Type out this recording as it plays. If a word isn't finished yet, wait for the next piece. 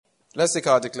Let's take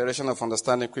our declaration of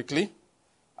understanding quickly,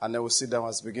 and then we'll sit down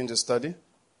as we begin to study.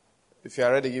 If you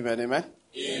are ready, give me an amen.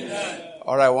 Amen.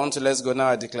 All right, let's go now.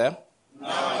 I declare. Now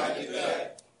I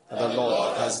declare that the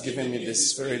Lord has given me the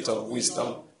spirit of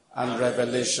wisdom and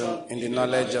revelation in the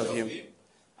knowledge of Him,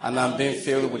 and I'm being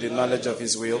filled with the knowledge of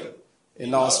His will,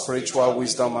 in all spiritual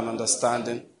wisdom and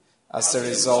understanding. As a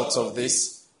result of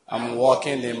this, I'm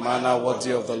walking in a manner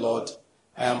worthy of the Lord.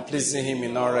 I am pleasing Him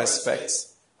in all respects.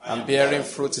 I'm bearing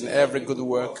fruit in every good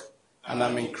work, and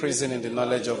I'm increasing in the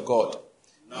knowledge of God.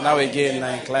 Now again,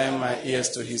 I incline my ears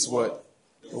to His word.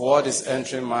 The word is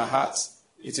entering my heart.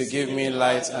 It will give me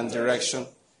light and direction.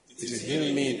 It will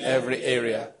heal me in every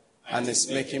area, and it's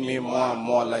making me more and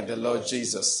more like the Lord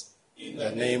Jesus. In the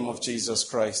name of Jesus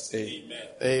Christ. Amen.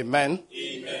 Amen.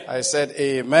 Amen. I said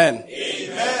amen.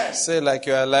 Amen. Say like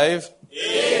you're alive.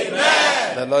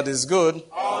 Amen. The Lord is good.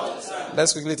 All the time.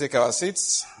 Let's quickly take our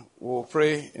seats. We'll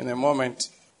pray in a moment.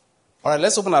 All right,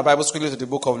 let's open our Bibles quickly to the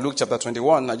book of Luke chapter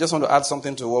 21. I just want to add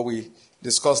something to what we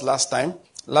discussed last time.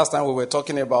 Last time we were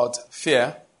talking about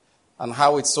fear and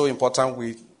how it's so important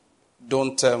we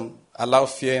don't allow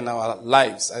fear in our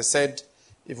lives. I said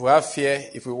if we have fear,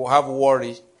 if we have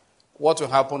worry, what will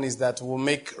happen is that we'll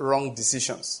make wrong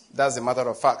decisions. That's a matter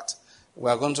of fact. We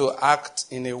are going to act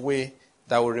in a way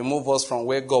that will remove us from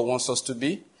where God wants us to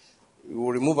be. We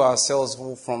will remove ourselves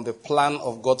from the plan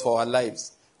of God for our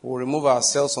lives. We will remove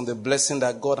ourselves from the blessing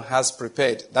that God has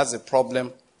prepared. That's the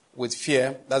problem with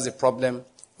fear. That's the problem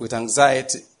with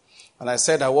anxiety. And I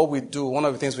said that what we do, one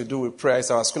of the things we do with prayer is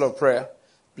our school of prayer.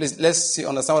 Please,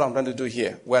 understand what I'm trying to do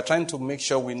here. We are trying to make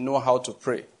sure we know how to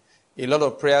pray. A lot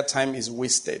of prayer time is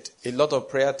wasted. A lot of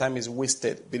prayer time is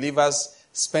wasted. Believers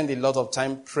spend a lot of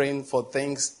time praying for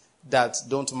things that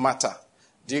don't matter.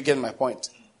 Do you get my point?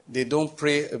 They don't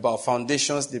pray about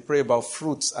foundations. They pray about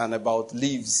fruits and about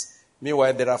leaves.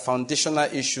 Meanwhile, there are foundational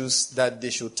issues that they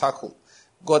should tackle.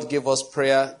 God gave us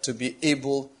prayer to be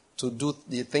able to do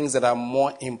the things that are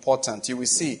more important. You will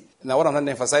see. Now, what I'm trying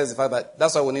to emphasize is the fact that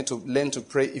that's why we need to learn to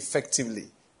pray effectively.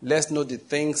 Let's know the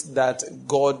things that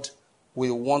God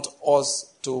will want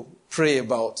us to pray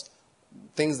about,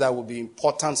 things that will be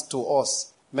important to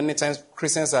us. Many times,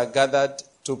 Christians are gathered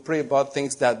to pray about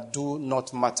things that do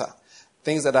not matter.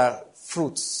 Things that are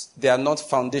fruits, they are not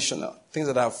foundational. Things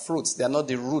that are fruits, they are not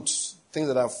the roots. Things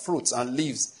that are fruits and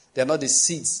leaves, they are not the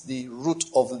seeds, the root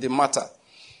of the matter.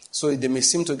 So they may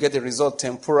seem to get a result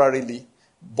temporarily,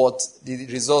 but the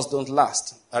results don't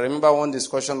last. I remember one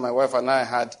discussion my wife and I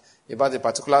had about a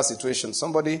particular situation.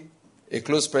 Somebody, a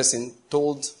close person,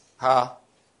 told her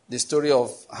the story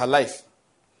of her life.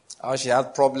 How she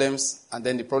had problems, and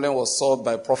then the problem was solved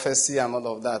by prophecy and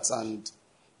all of that. And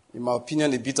in my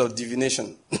opinion, a bit of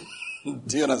divination.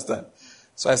 Do you understand?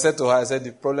 So I said to her,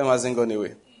 the problem hasn't gone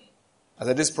away. I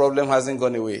said, this problem hasn't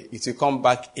gone away. It will come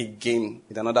back again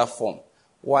in another form.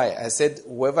 Why? I said,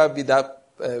 whoever be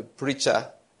that preacher,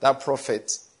 that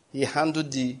prophet, he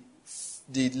handled the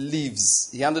leaves.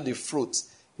 He handled the fruit.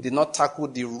 He did not tackle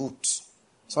the root.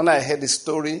 So when I heard the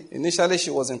story, initially she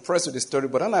was impressed with the story,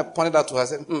 but then I pointed out to her, I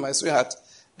said, my sweetheart,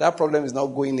 that problem is not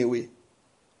going away.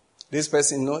 This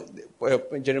person,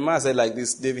 Jeremiah said like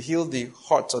this, they've healed the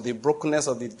heart or the brokenness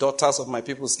of the daughters of my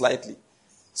people slightly.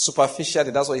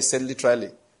 Superficially, that's what he said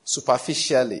literally.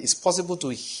 Superficially. It's possible to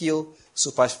heal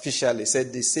superficially. He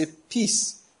said, they say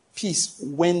peace. Peace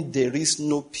when there is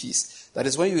no peace. That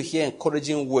is when you hear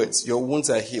encouraging words, your wounds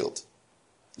are healed.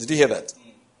 Did you hear that?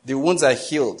 The wounds are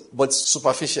healed, but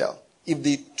superficial. If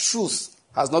the truth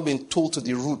has not been told to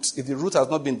the root, if the root has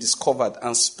not been discovered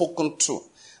and spoken to,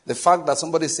 the fact that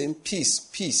somebody is saying peace,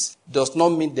 peace, does not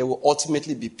mean there will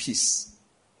ultimately be peace.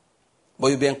 But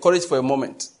you'll be encouraged for a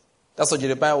moment. That's what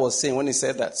Jeremiah was saying when he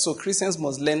said that. So Christians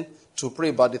must learn to pray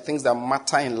about the things that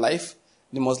matter in life.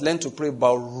 They must learn to pray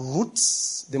about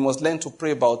roots. They must learn to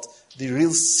pray about the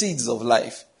real seeds of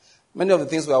life. Many of the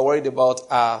things we are worried about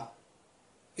are,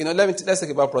 let's take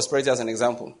about prosperity as an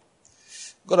example.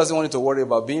 God doesn't want you to worry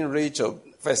about being rich.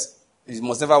 First, you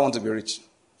must never want to be rich.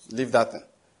 Leave that thing.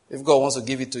 If God wants to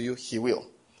give it to you, He will.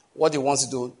 What He wants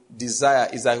you to desire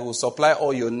is that He will supply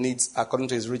all your needs according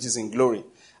to His riches in glory.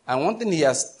 And one thing He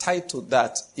has tied to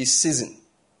that is season.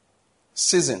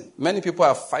 Season. Many people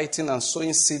are fighting and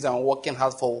sowing seeds and working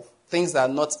hard for things that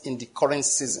are not in the current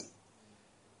season.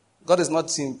 God is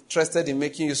not interested in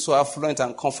making you so affluent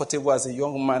and comfortable as a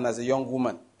young man, as a young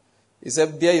woman. He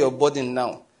said, bear your burden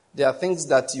now. There are things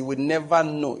that you would never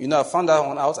know. I found that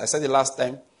one out. I said it last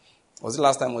time. Was it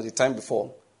last time or the time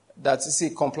before? That,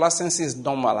 complacency is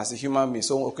normal as a human being.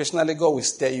 So occasionally God will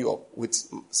stir you up with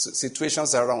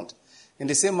situations around. In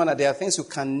the same manner, there are things you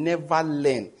can never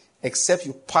learn except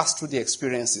you pass through the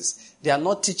experiences. They are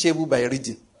not teachable by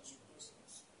reading.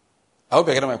 I hope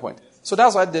you're getting my point. So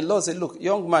that's why the Lord said, look,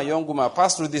 young man, young woman,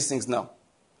 pass through these things now.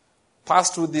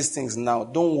 Pass through these things now.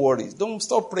 Don't worry. Don't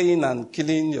stop praying and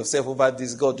killing yourself over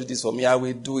this. God, do this for me. I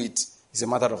will do it. It's a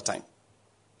matter of time.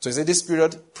 So he said, this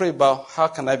period, pray about how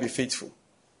can I be faithful?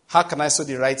 How can I sow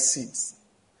the right seeds?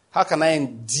 How can I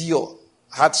endure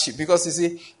hardship? Because you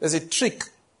see, there's a trick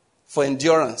for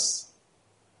endurance.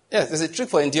 Yes, there's a trick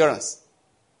for endurance.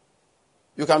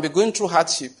 You can be going through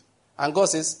hardship, and God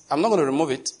says, I'm not going to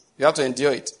remove it. You have to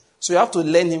endure it. So you have to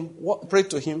learn him, pray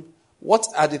to him. What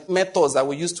are the methods that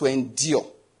we use to endure?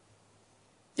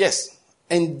 Yes,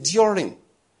 enduring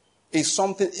is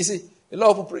something. You see, a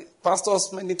lot of people,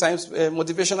 pastors, many times,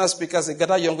 motivational speakers, they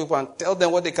gather young people and tell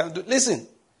them what they can do. Listen,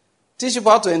 teach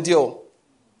people how to endure.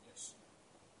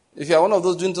 If you are one of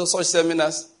those doing such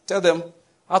seminars, tell them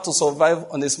how to survive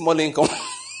on a small income.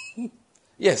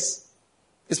 Yes.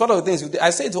 It's part of the things. I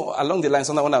say it along the line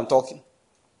sometimes when I'm talking.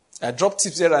 I drop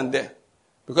tips here and there.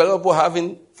 Because people are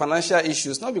having financial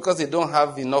issues, not because they don't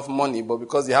have enough money, but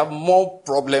because they have more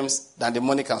problems than the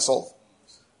money can solve.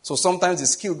 So sometimes the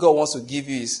skill God wants to give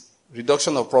you is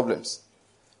reduction of problems,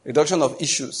 reduction of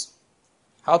issues,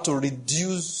 how to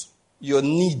reduce your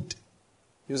need.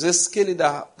 You say, scale it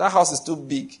down. That house is too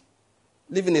big.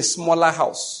 Live in a smaller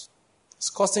house. It's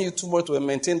costing you too much to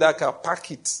maintain that car.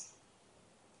 Pack it.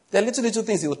 There are little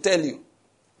things he will tell you.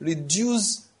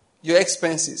 Reduce your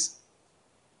expenses.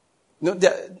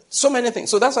 There are so many things.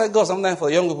 So that's why God sometimes for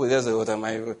young people, they say,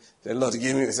 the Lord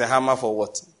give me a hammer for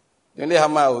what? The only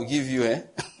hammer I will give you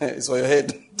is for your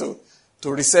head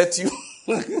to reset you.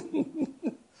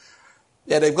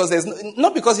 Yeah, because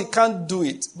not because he can't do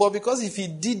it, but because if he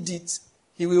did it,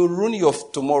 he will ruin your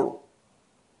tomorrow.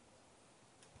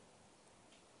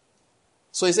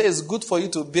 So he says it's good for you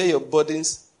to bear your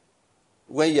burdens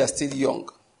when you are still young.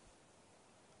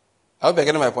 I hope you're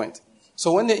getting my point.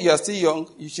 So when you are still young,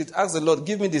 you should ask the Lord,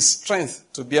 give me the strength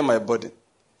to bear my burden.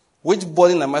 Which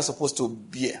burden am I supposed to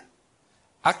bear?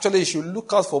 Actually, you should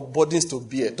look out for burdens to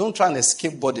bear. Don't try and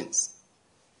escape burdens.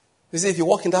 You see, if you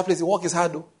work in that place, the work is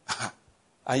hard, though.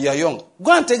 And you are young.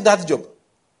 Go and take that job.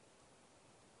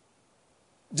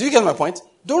 Do you get my point?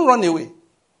 Don't run away.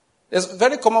 It's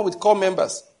very common with core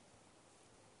members.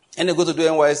 And they go to do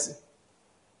NYSC.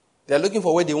 They're looking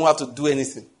for where they won't have to do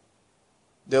anything.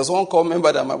 There was one core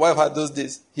member that my wife had those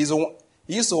days. He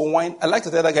used to whine. I like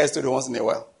to tell that guy's story once in a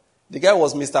while. The guy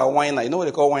was Mr. Whiner. You know what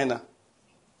they call whiner?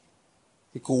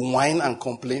 He could whine and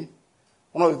complain.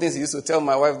 One of the things he used to tell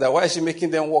my wife that why is she making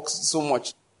them work so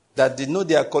much? That they know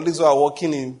their colleagues who are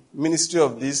working in ministry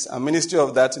of this and ministry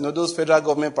of that. You know, those federal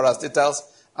government parastatals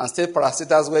and state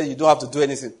parastatals where you don't have to do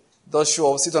anything. Just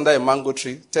show up, sit under a mango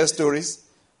tree, tell stories,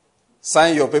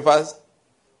 sign your papers.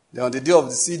 Then on the day of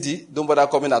the CD, don't bother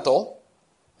coming at all.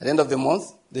 At the end of the month,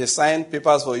 they sign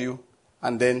papers for you,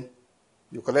 and then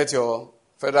you collect your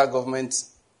federal government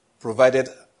provided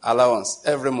allowance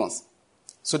every month.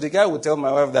 So the guy would tell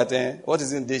my wife that what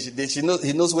is in there?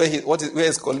 He knows where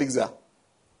his colleagues are.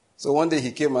 So one day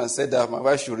he came and said that my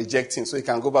wife should reject him so he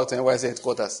can go back to NYSC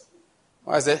headquarters.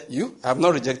 I said, I'm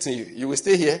not rejecting you. You will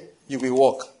stay here, you will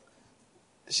work.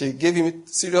 She gave him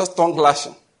serious tongue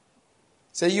lashing.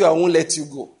 Said, I won't let you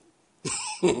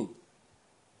go.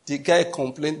 The guy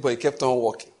complained, but he kept on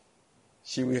working.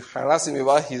 She will harass him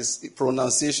about his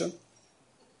pronunciation.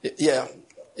 Yeah,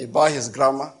 about his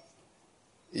grammar.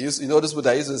 Those people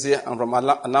that used to say, I'm from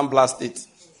Anambra State.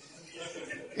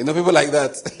 You know, people like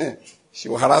that. She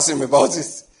will harass him about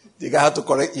it. The guy had to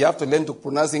correct. You have to learn to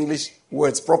pronounce English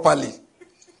words properly.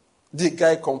 The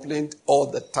guy complained all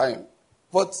the time.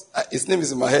 But his name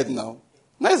is in my head now.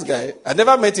 Nice guy. I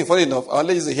never met him, funny enough. I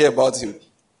only used to hear about him.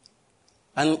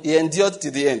 And he endured to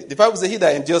the end. The Bible says, he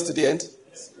that endures to the end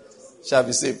shall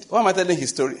be saved. Why am I telling his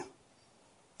story?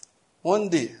 One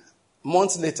day,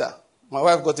 months later, my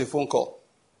wife got a phone call.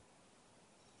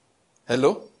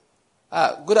 Hello?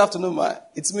 Good afternoon, ma.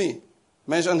 It's me.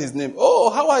 Mention his name. Oh,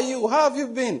 how are you? How have you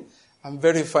been? I'm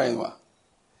very fine, ma.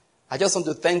 I just want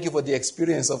to thank you for the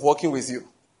experience of working with you.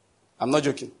 I'm not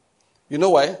joking. You know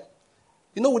why?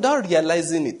 Without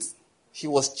realizing it, he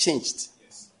was changed.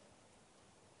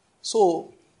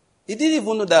 So, he didn't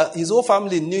even know that his whole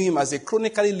family knew him as a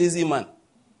chronically lazy man.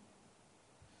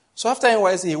 So after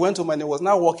NYSC, he went home and he was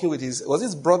now working with his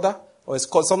brother or his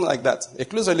cousin, something like that. A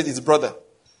close relative, his brother.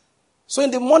 So in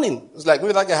the morning, it was like,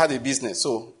 maybe that guy had a business.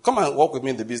 So come and work with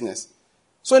me in the business.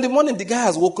 So in the morning, the guy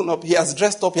has woken up, he has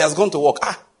dressed up, he has gone to work.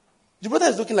 The brother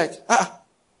is looking like,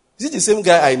 is it the same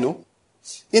guy I know?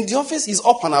 In the office, he's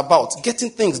up and about,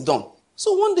 getting things done.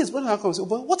 So one day his brother comes and says,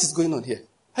 but what is going on here?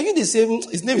 Are you the same?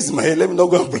 His name is Ismail. Let me not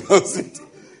go and pronounce it.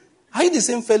 Are you the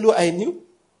same fellow I knew?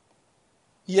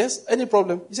 Yes. Any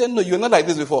problem? He said, no, you're not like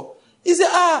this before. He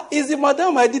said, is the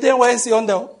madam I did NYSC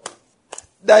under?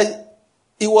 That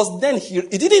it was then he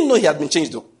didn't know he had been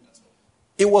changed though.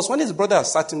 It was when his brother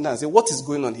sat him down and said, what is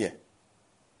going on here?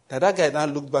 That guy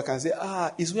then looked back and said,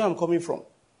 it's where I'm coming from.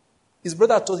 His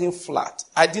brother told him flat,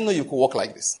 I didn't know you could walk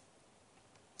like this.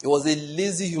 He was a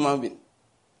lazy human being.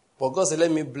 But God said,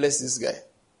 let me bless this guy.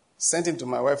 Sent him to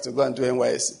my wife to go and do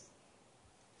NYSC.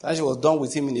 And she was done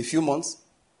with him in a few months.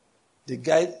 The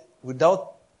guy,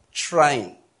 without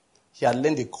trying, he had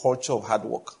learned the culture of hard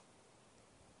work.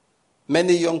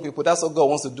 Many young people, that's what God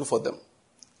wants to do for them.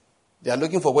 They are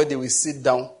looking for where they will sit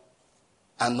down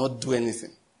and not do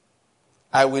anything.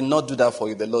 I will not do that for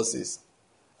you, the Lord says.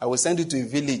 I will send you to a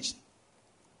village.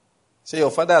 So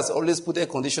your father has always put air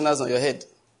conditioners on your head.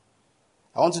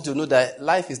 I want you to know that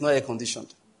life is not air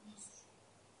conditioned.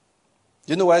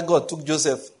 Do you know why God took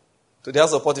Joseph to the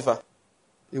house of Potiphar?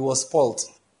 He was spoiled.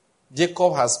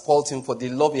 Jacob has spoiled him for the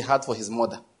love he had for his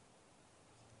mother.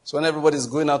 So when everybody is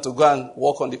going out to go and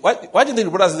walk on the... Why do you think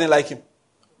the brothers didn't like him?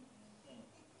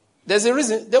 There's a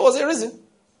reason. There was a reason.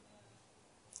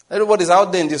 Everybody's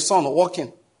out there in the sun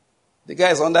walking. The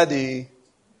guy is under the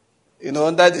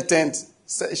tent,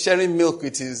 sharing milk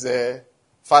with his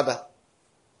father.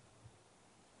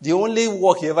 The only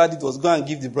work he ever did was go and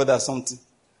give the brother something.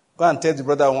 Go and tell the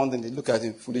brother one thing. They look at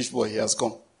him, foolish boy, he has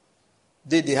come.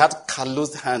 They had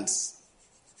calloused hands.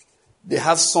 They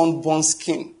had sunburned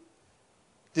skin.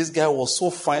 This guy was so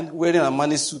fine, wearing a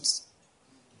Armani suit.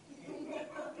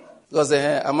 Because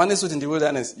a Armani suit in the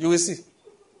wilderness, you will see.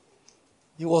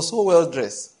 He was so well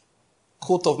dressed.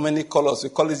 Coat of many colors. We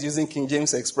call it using King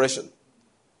James expression.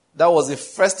 That was the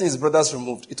first thing his brothers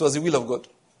removed. It was the will of God.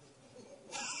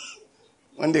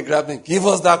 When they grabbed him, give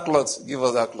us that cloth. Give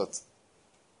us that cloth.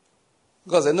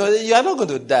 Because they know you are not going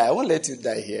to die. I won't let you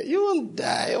die here. You won't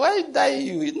die. Why die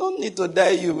you? You don't need to die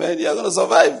you, man. You are going to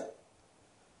survive.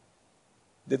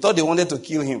 They thought they wanted to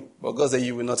kill him. But God said,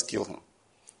 you will not kill him.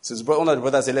 So one of the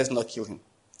brothers said, let's not kill him.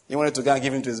 He wanted to go and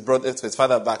give him to his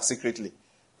father back secretly.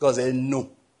 God said, no.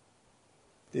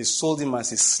 They sold him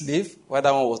as a slave while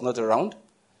that one was not around.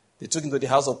 They took him to the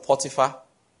house of Potiphar.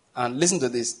 And listen to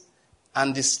this.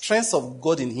 And the strength of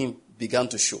God in him began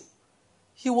to show.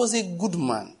 He was a good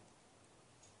man.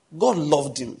 God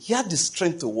loved him. He had the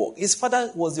strength to walk. His father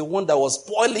was the one that was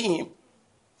spoiling him.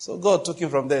 So God took him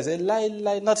from there and said,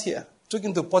 lie, not here. Took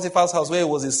him to Potiphar's house where he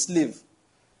was a slave.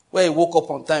 Where he woke up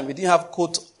on time. He didn't have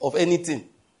coat of anything.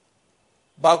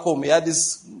 Back home, he had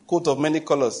this coat of many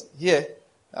colors. Here,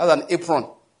 he had an apron.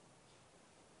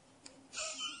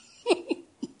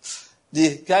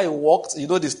 The guy walked, you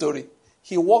know the story.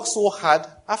 He worked so hard,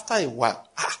 after a while,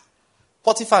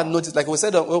 Potiphar noticed, like we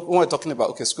said when we were talking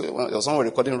about, when someone was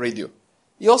recording radio,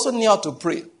 he also knew how to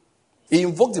pray. He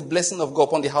invoked the blessing of God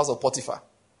upon the house of Potiphar.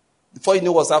 Before he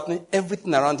knew what was happening,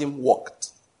 everything around him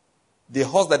worked. The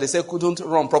horse that they said couldn't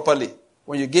run properly,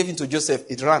 when you gave it to Joseph,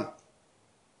 it ran.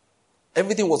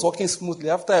 Everything was working smoothly.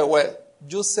 After a while,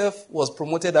 Joseph was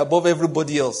promoted above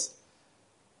everybody else.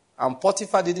 And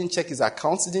Potiphar didn't check his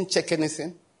accounts, didn't check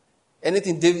anything.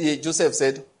 Anything Joseph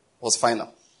said was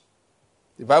final.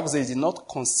 The Bible says he did not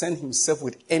concern himself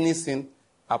with anything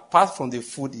apart from the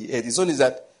food he ate. His own is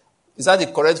that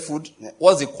the correct food?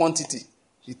 What's the quantity?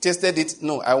 He tasted it.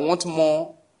 No, I want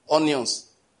more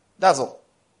onions. That's all.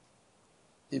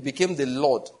 He became the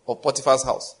lord of Potiphar's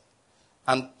house.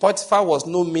 And Potiphar was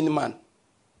no mean man.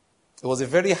 He was a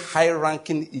very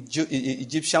high-ranking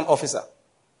Egyptian officer.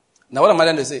 Now what am I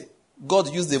trying to say?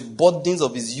 God used the burdens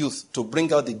of his youth to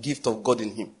bring out the gift of God in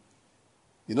him.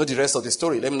 You know the rest of the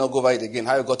story. Let me not go over it again.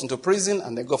 How he got into prison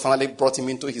and then God finally brought him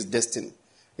into his destiny.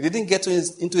 He didn't get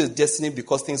into his destiny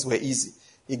because things were easy.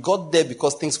 He got there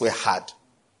because things were hard.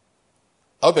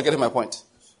 I hope you're getting my point.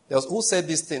 Who said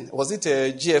this thing? Was it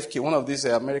JFK, one of these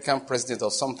American presidents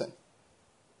or something?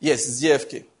 Yes, it's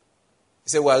JFK. He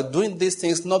said, we are doing these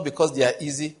things not because they are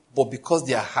easy, but because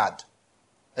they are hard.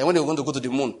 And when they were going to go to the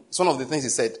moon, it's one of the things he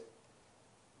said.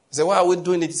 He said, why are we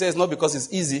doing it? He said, it's not because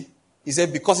it's easy. He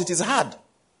said, because it is hard.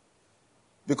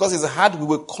 Because it's hard, we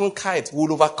will conquer it. We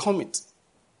will overcome it.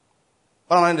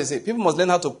 What am I trying to say? People must learn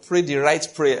how to pray the right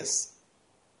prayers.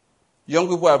 Young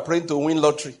people are praying to win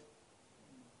lottery.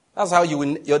 That's how you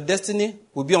win. Your destiny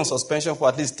will be on suspension for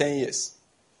at least 10 years.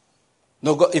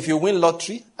 No, God, if you win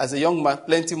lottery as a young man,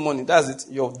 plenty money, that's it.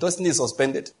 Your destiny is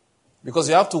suspended. Because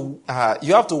you have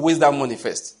to waste that money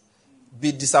first.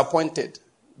 Be disappointed.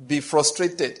 Be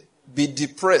frustrated. Be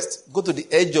depressed. Go to the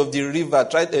edge of the river,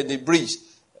 try the bridge.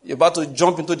 You're about to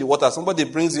jump into the water. Somebody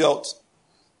brings you out.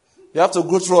 You have to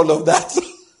go through all of that.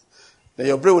 Then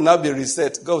your brain will now be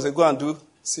reset. God will say, go and do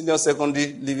senior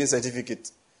secondary living certificate.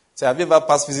 Say, have you ever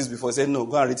passed physics before? Say, no,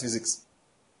 go and read physics.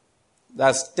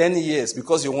 That's 10 years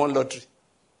because you won lottery.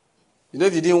 You know,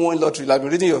 if you didn't win lottery, you'll have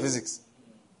been reading your physics.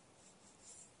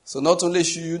 So not only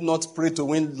should you not pray to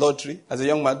win lottery, as a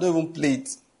young man, don't even play it.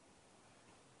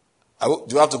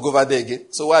 Do you have to go over there again?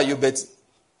 So why are you betting?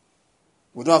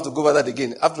 We don't have to go over that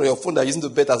again. After your phone that you're using to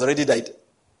bet has already died.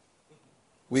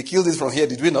 We killed it from here,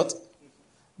 did we not?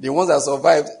 The ones that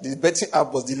survived, the betting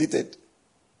app was deleted.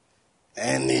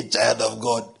 Any child of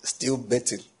God still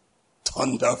betting.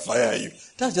 Thunder fire you.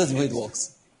 That's just the way it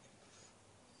works.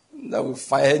 That will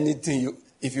fire anything.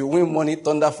 If you win money,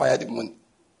 thunder fire the money.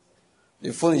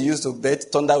 The phone you used to bet,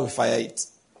 thunder will fire it.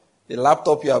 The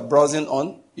laptop you are browsing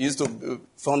on,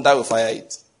 thunder will fire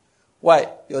it. Why?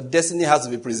 Your destiny has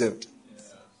to be preserved.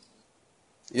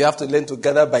 You have to learn to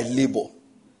gather by labor.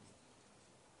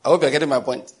 I hope you're getting my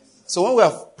point. So when we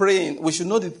are praying, we should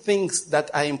know the things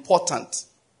that are important.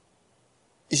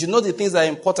 You should know the things that are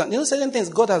important. You know, certain things,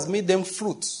 God has made them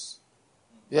fruits.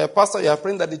 You're a pastor, you're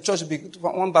praying that the church be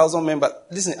 1,000 members.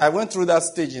 Listen, I went through that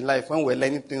stage in life when we were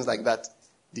learning things like that.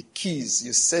 The keys,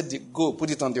 you said go,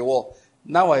 put it on the wall.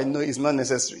 Now I know it's not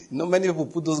necessary. You know, many people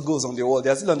put those goals on the wall. They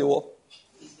are still on the wall.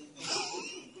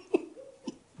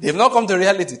 They've not come to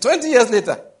reality. 20 years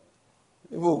later,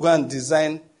 people will go and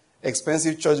design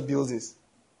expensive church buildings.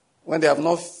 When they have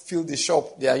not filled the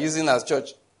shop they are using as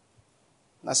church.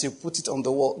 As you put it on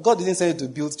the wall. God didn't send you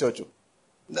to build church.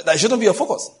 That shouldn't be your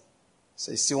focus.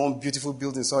 So you see one beautiful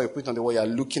building, so you put it on the wall, you are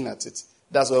looking at it.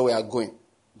 That's where we are going.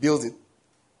 Building.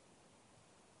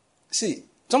 See,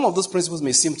 some of those principles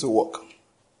may seem to work.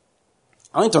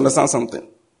 I want you to understand something.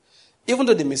 Even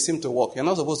though they may seem to work, you're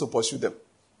not supposed to pursue them.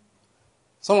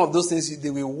 Some of those things, they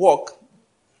will work,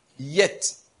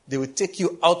 yet they will take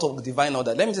you out of divine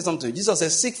order. Let me say something to you. Jesus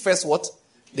says, seek first what?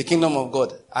 The kingdom of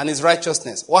God and his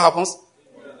righteousness. What happens?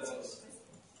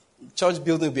 Church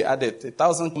building will be added.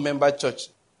 1,000-member church.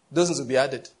 Those things will be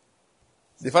added.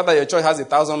 The fact that your church has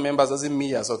 1,000 members doesn't mean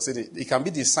you are succeeding. It can be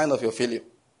the sign of your failure.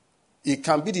 It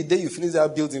can be the day you finish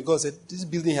that building. God said, this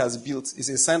building he has built is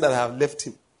a sign that I have left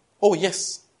him. Oh,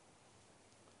 yes.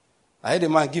 I had a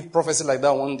man give prophecy like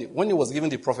that one day. When he was giving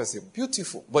the prophecy,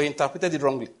 beautiful, but he interpreted it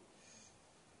wrongly.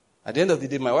 At the end of the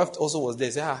day, my wife also was there.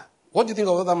 She said, what do you think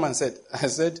of what that man said? I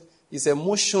said, his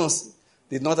emotions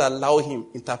did not allow him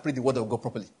to interpret the word of God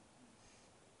properly.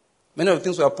 Many of the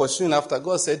things we are pursuing after,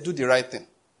 God said, do the right thing.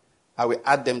 I will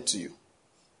add them to you.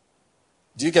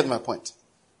 Do you get my point?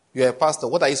 You are a pastor.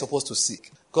 What are you supposed to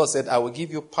seek? God said, I will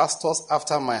give you pastors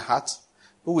after my heart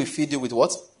who will feed you with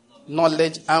what?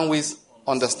 Knowledge and with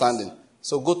understanding.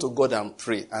 So go to God and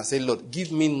pray and say, Lord,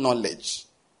 give me knowledge.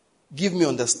 Give me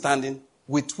understanding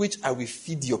with which I will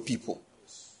feed your people.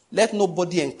 Let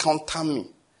nobody encounter me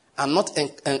and not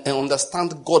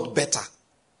understand God better.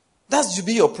 That should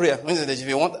be your prayer.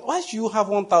 Why should you have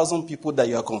 1,000 people that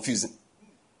you are confusing?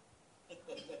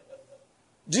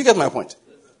 Do you get my point?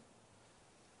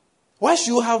 Why should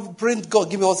you have prayed, God,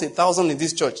 give me us 1,000 in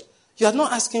this church? You are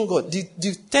not asking God,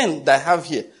 the 10 that I have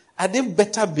here, are they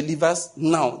better believers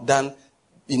now than,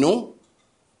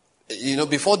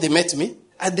 before they met me?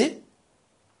 Are they?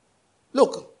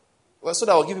 Look, so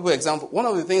that I'll give you an example. One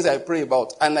of the things I pray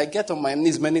about, and I get on my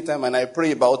knees many times and I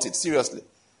pray about it, seriously.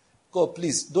 God,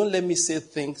 please, don't let me say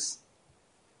things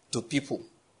to people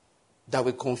that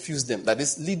will confuse them, that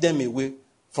is, lead them away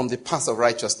from the path of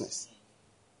righteousness.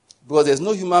 Because there's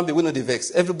no human being who not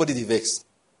vex. Everybody vex.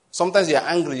 Sometimes you are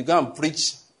angry, you go and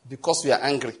preach because you are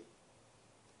angry.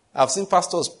 I've seen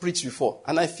pastors preach before,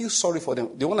 and I feel sorry for them.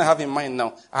 The one I have in mind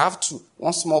now, I have two.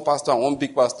 One small pastor and one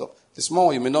big pastor. The small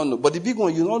one you may not know, but the big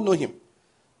one you don't know him.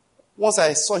 Once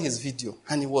I saw his video,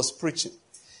 and he was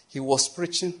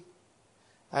preaching.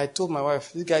 I told my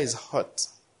wife, this guy is hurt.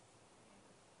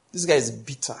 This guy is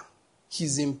bitter.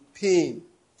 He's in pain.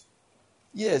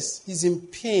 Yes, he's in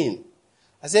pain.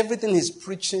 As everything he's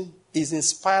preaching is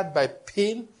inspired by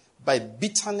pain, by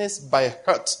bitterness, by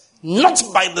hurt. Not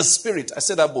by the Spirit. I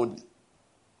said that boldly.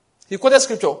 He quoted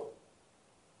scripture.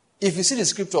 If you see the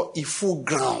scripture, he full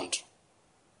ground.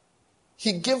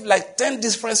 He gave like 10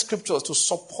 different scriptures to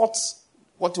support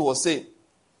what he was saying.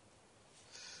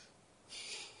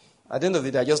 At the end of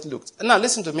the day, I just looked. Now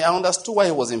listen to me. I understood why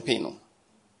he was in pain.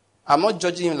 I'm not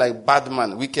judging him like bad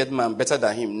man, wicked man, better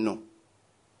than him. No.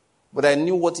 But I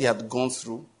knew what he had gone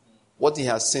through, what he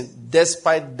had seen.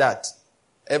 Despite that,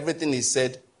 everything he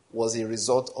said was a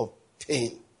result of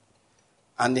pain.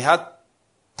 And he had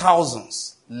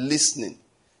thousands listening.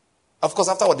 Of course,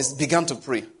 afterward, they began to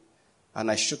pray.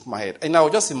 And I shook my head. And I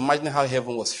was just imagining how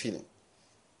heaven was feeling.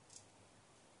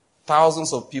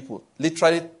 Thousands of people,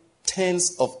 literally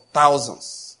tens of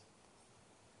thousands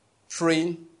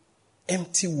praying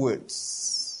empty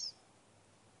words.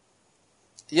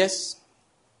 Yes,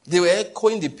 they were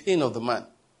echoing the pain of the man.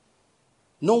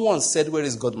 No one said, "Where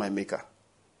is God, my maker?"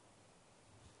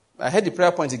 I heard the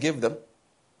prayer point he gave them.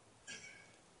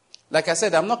 Like I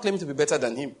said, I'm not claiming to be better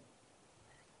than him.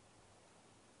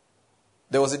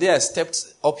 There was a day I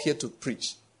stepped up here to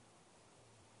preach.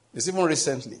 It's even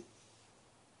recently.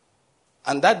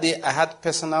 And that day I had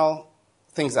personal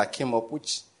things that came up,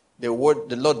 which the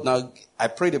Lord now, I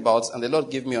prayed about, and the Lord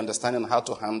gave me understanding on how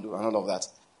to handle and all of that.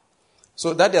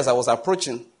 So that day as I was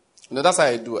approaching, that's how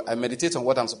I do. I meditate on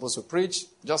what I'm supposed to preach,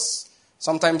 just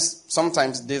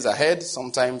sometimes days ahead,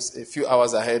 sometimes a few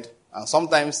hours ahead, and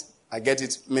sometimes I get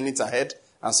it minutes ahead,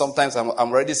 and sometimes I'm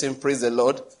already saying praise the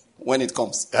Lord when it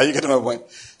comes. Are you getting my point?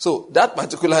 So that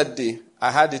particular day, I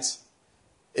had it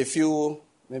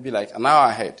maybe like an hour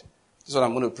ahead. This is what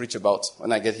I'm going to preach about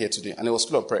when I get here today. And it was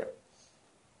full of prayer.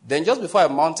 Then just before I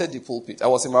mounted the pulpit, I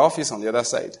was in my office on the other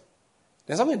side.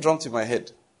 Then something jumped in my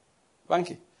head.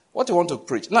 Banky, what do you want to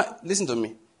preach? Now, listen to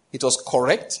me. It was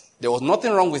correct. There was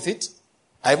nothing wrong with it.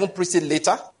 I even preached it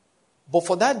later. But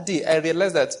for that day, I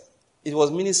realized that it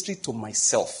was ministry to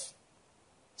myself.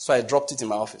 So I dropped it in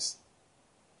my office.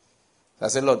 I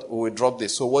said, Lord, we will drop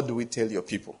this. So what do we tell your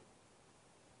people?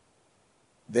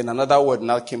 Then another word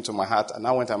now came to my heart, and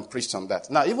I went and preached on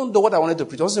that. Now, even though what I wanted to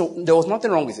preach, there was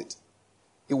nothing wrong with it.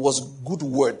 It was good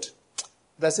word.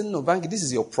 But I said, no, Banky, this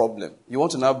is your problem. You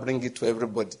want to now bring it to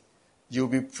everybody. You'll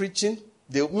be preaching.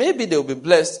 Maybe they'll be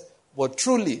blessed, but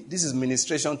truly, this is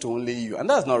ministration to only you. And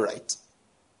that's not right.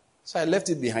 So I left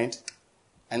it behind.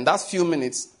 And that few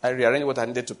minutes, I rearranged what I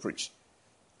needed to preach.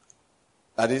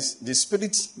 That is, the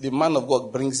spirit the man of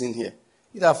God brings in here,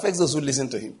 it affects those who listen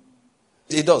to him.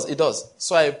 It does.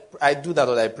 So I do that,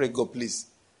 or I pray, God, please,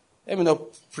 let me not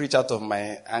preach out of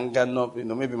my anger.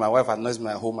 Maybe my wife annoys me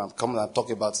at home and come and talk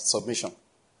about submission.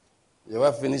 Your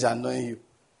wife finished annoying you.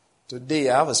 Today,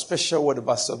 I have a special word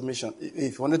about submission.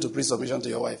 If you wanted to preach submission to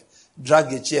your wife,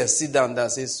 drag a chair, sit down there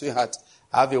and say, sweetheart,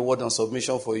 I have a word on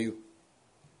submission for you.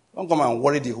 Don't come and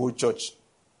worry the whole church.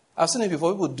 I've seen it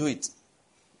before. People do it.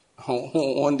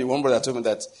 One brother told me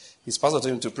that his pastor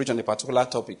told him to preach on a particular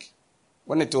topic.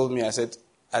 When he told me, I said,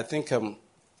 I think,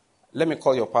 let me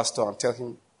call your pastor and tell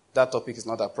him that topic is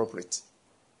not appropriate.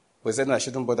 But he said, no, I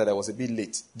shouldn't bother. I was a bit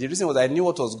late. The reason was I knew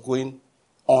what was going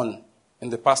on in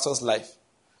the pastor's life.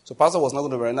 So pastor was not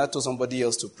going to run to somebody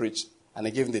else to preach. And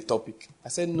I gave him the topic. I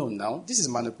said, no, now, this is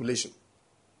manipulation.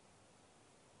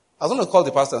 I was going to call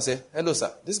the pastor and say, hello,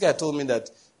 sir. This guy told me that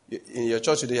in your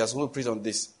church today, he has going to preach on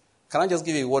this. Can I just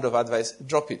give you a word of advice?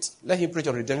 Drop it. Let him preach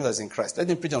on redemption as in Christ. Let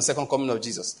him preach on second coming of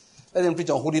Jesus. Let him preach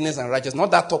on holiness and righteousness.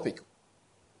 Not that topic.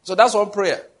 So that's one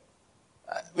prayer.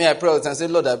 I pray all the time and say,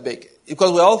 Lord, I beg.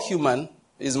 Because we're all human,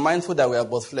 He's mindful that we are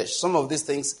both flesh. Some of these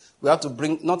things we have to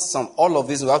bring, not some, all of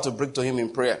these we have to bring to Him in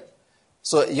prayer.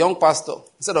 So a young pastor,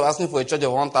 instead of asking for a church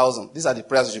of 1,000, these are the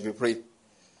prayers you should be praying.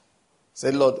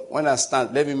 Say, Lord, when I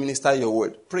stand, let me minister your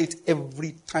word. Pray it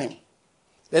every time.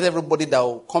 Let everybody that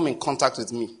will come in contact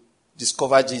with me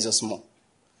discover Jesus more.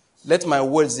 Let my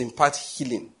words impart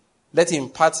healing. Let it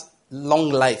impart long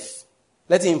life.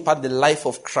 Let it impart the life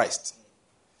of Christ.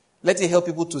 Let it help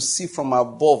people to see from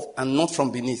above and not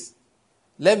from beneath.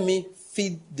 Let me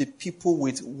feed the people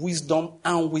with wisdom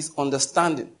and with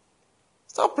understanding.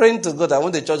 Stop praying to God, I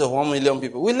want a church of 1 million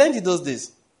people. We learned it those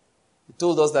days. He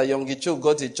told us that Young Cho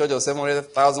got a church of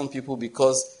 700,000 people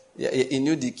because he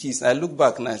knew the keys. I look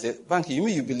back and I said, Banky, you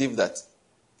mean you believe that?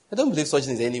 I don't believe such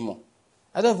things anymore.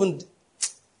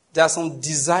 There are some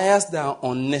desires that are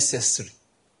unnecessary.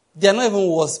 They are not even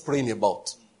worth praying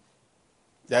about.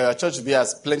 Your church will be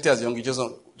as plenty as Young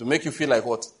Cho to make you feel like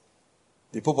what?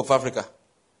 The Pope of Africa.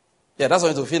 Yeah, that's what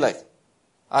you want to feel like.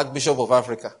 Archbishop of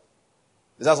Africa.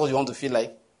 Is that what you want to feel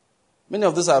like? Many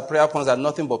of those are prayer points that are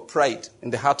nothing but pride in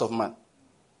the heart of man.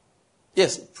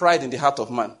 Yes, pride in the heart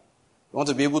of man. You want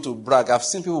to be able to brag. I've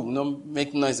seen people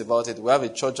make noise about it. We have a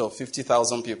church of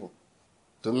 50,000 people.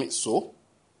 To me, so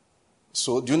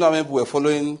do you know how many people were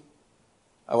following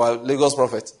our Lagos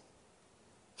prophet?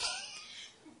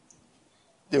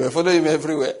 They were following him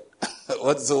everywhere.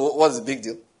 What's the big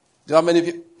deal? Do you know how many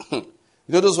people?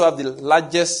 You know those who have the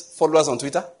largest followers on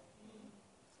Twitter?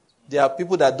 There are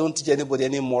people that don't teach anybody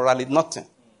any morality, nothing.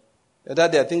 The other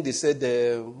day, I think they said,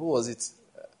 who was it?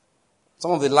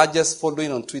 Some of the largest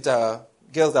following on Twitter are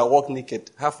girls that walk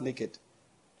naked, half naked.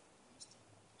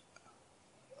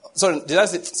 Sorry, did I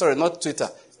say, sorry, not Twitter.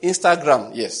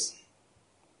 Instagram, yes.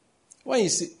 When you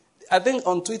see, I think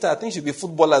on Twitter, I think it should be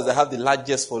footballers that have the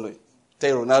largest following.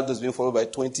 Tell Ronaldo is being followed by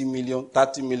 20 million,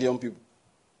 30 million people.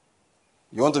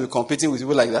 You want to be competing with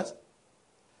people like that?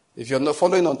 If you're not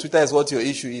following on Twitter is what your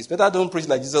issue is, better don't preach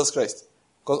like Jesus Christ.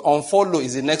 Because unfollow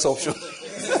is the next option.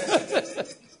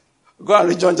 Go and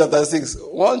read John chapter 6.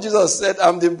 One Jesus said,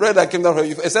 I'm the bread that came down from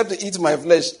you. Except to eat my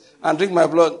flesh and drink my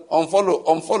blood. Unfollow.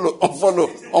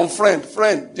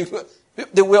 Unfriend.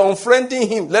 They were unfriending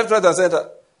him, left, right, and center.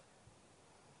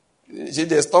 See,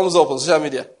 there's thumbs up on social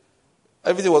media.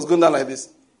 Everything was going down like this.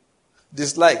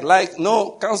 Dislike. Like.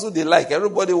 No, cancel the like.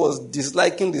 Everybody was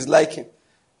disliking.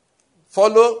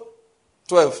 Follow,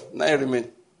 12. 9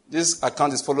 remain. This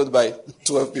account is followed by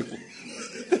 12 people.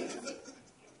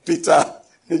 Peter,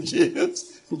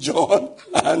 James, John,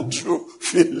 Andrew,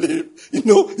 Philip.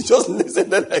 Just listen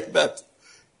like that.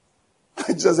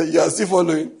 I just said, you are still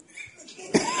following.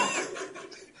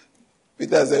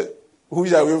 Peter said, who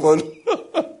shall we follow?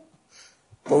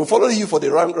 But we follow you for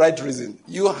the right reason.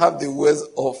 You have the words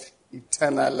of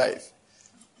eternal life.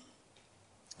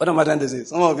 What am I trying to say?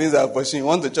 Some of things are pushing. You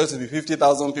want the church to be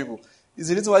 50,000 people. It's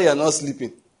the reason why you are not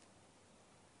sleeping.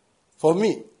 For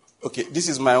me, okay, this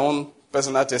is my own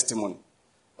personal testimony.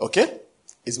 Okay?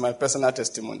 It's my personal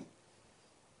testimony.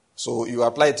 So you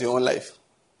apply it to your own life.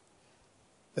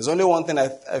 There's only one thing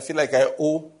I feel like I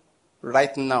owe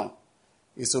right now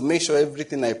is to make sure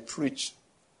everything I preach.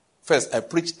 First, I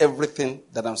preach everything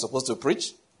that I'm supposed to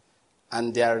preach,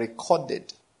 and they are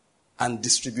recorded and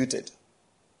distributed.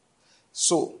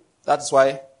 So that's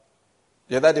why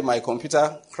the other day my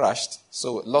computer crashed,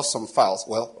 so lost some files.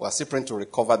 Well, we're still trying to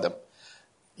recover them.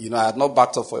 I had not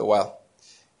backed up for a while.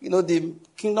 The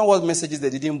Kingdom World messages, they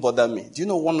didn't bother me. Do you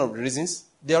know one of the reasons?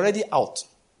 They're already out.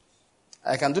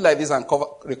 I can do like this and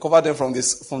recover them from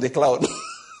the cloud.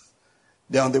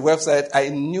 They're on the website.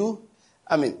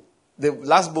 The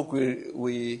last book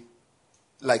we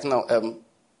like now,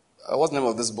 what's the name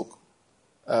of this book?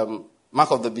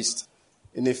 Mark of the Beast.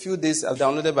 In a few days, I've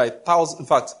downloaded by 1,000. In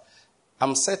fact,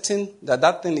 I'm certain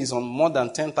that thing is on more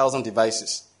than 10,000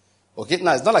 devices. Okay,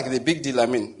 now it's not like a big deal.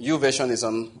 YouVersion is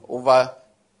on over,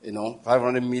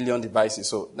 500 million devices.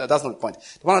 So that's not the point.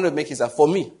 The point I want to make is that for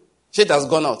me, shit has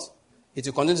gone out. It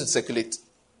will continue to circulate.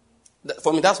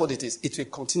 For me, that's what it is. It will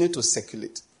continue to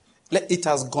circulate. It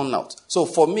has gone out. So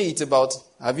for me, it's about,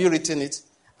 have you written it?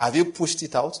 Have you pushed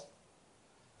it out?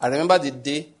 I remember the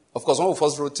day, of course, when we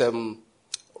first wrote,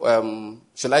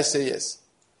 Shall I Say Yes?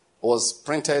 Was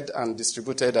printed and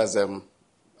distributed as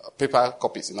paper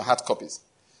copies, hard copies.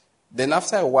 Then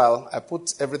after a while, I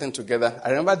put everything together. I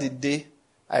remember the day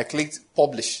I clicked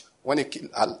publish when it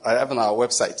arrived on our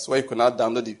website, so where you could now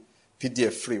download the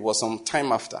PDF free. It was some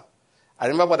time after. I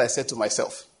remember what I said to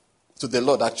myself, to the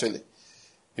Lord actually,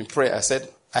 in prayer. I said,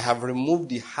 I have removed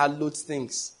the hallowed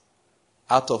things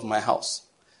out of my house.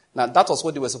 Now that was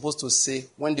what they were supposed to say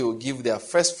when they would give their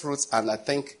first fruits and I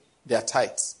think their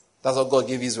tithes. That's what God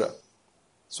gave Israel.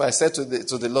 So I said to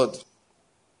the Lord,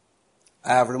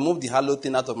 I have removed the hallowed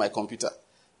thing out of my computer.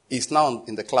 It's now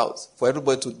in the clouds for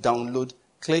everybody to download,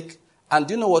 click. And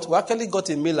do you know what? We actually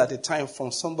got a mail at the time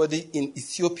from somebody in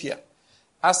Ethiopia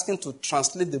asking to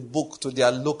translate the book to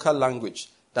their local language.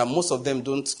 That most of them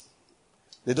don't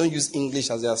use English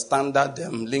as their standard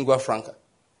lingua franca.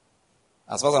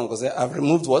 As far as I'm concerned, I've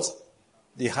removed what?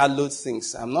 The hallowed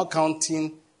things. I'm not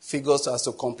counting figures as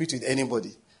to compete with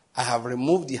anybody. I have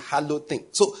removed the hallowed thing.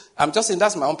 So I'm just saying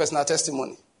that's my own personal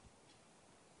testimony.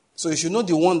 So you should know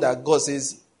the one that God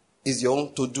says is your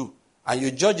own to do. And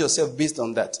you judge yourself based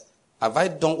on that. Have I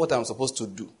done what I'm supposed to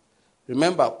do?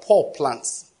 Remember, Paul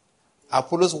plants,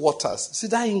 Apollos waters. See,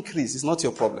 that increase is not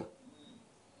your problem.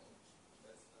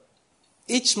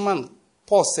 Each man,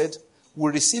 Paul said,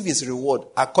 will receive his reward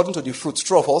according to the fruit.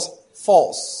 True or false?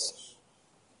 False.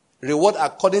 Reward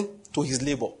according to his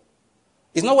labor.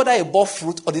 It's not whether he bore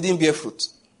fruit or didn't bear fruit.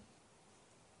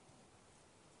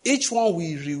 Each one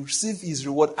will receive his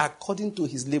reward according to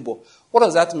his labor. What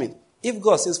does that mean? If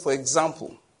God says, for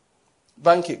example,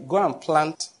 Banky, go and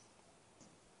plant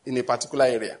in a particular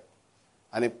area,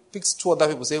 and he picks 2 other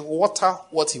people, say, water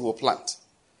what he will plant.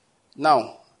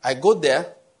 Now, I go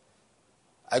there,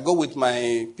 I go with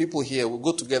my people here, we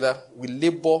go together, we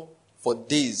labor for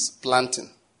days planting,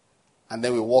 and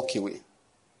then we walk away.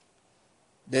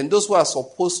 Then those who are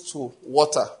supposed to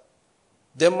water,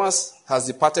 Demas has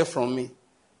departed from me,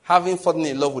 having fallen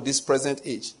in love with this present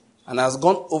age, and has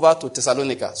gone over to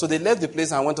Thessalonica. So they left the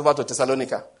place and went over to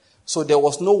Thessalonica. So there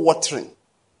was no watering,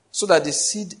 so that the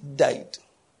seed died,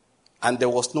 and there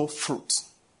was no fruit.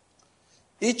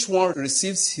 Each one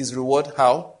receives his reward,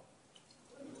 how?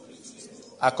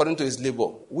 According to his labor.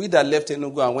 We that left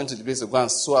Enugu and went to the place to go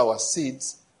and sow our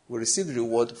seeds, we receive the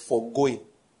reward for going.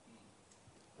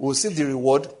 We receive the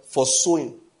reward for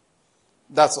sowing.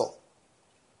 That's all.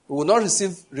 We will not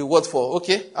receive reward for,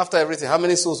 okay, after everything, how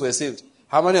many souls were saved?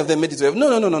 How many of them made it to heaven?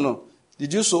 No.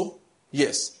 Did you sow?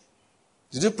 Yes.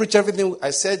 Did you preach everything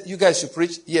I said you guys should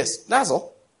preach? Yes. That's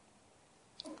all.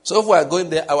 So if we are going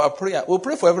there, our prayer, we'll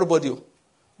pray for everybody.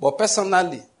 But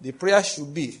personally, the prayer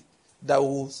should be that we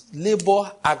will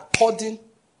labor according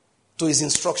to his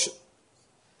instruction.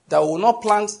 That we will not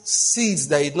plant seeds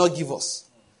that he did not give us.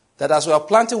 That as we are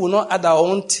planting, we will not add our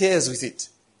own tears with it.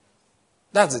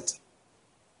 That's it.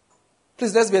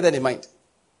 Please, let's bear that in mind.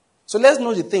 So let's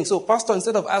know the thing. So, Pastor,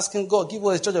 instead of asking God, give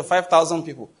us a church of 5,000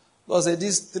 people, God said,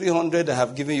 these 300 I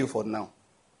have given you for now.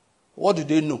 What do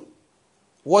they know?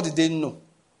 What did they know?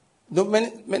 You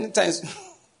know, many times,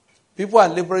 people are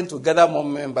laboring to gather more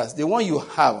members. The one you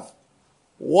have,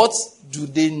 what do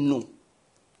they know?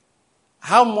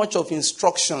 How much of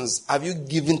instructions have you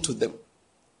given to them?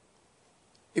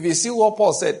 If you see what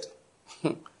Paul said,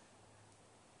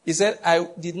 he said, I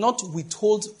did not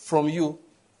withhold from you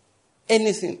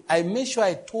anything. I made sure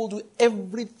I told you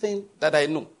everything that I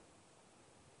know.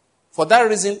 For that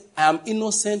reason, I am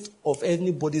innocent of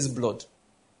anybody's blood.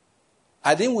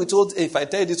 I didn't withhold, if I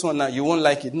tell you this one now, you won't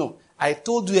like it. No. I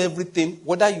told you everything,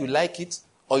 whether you like it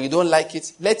or you don't like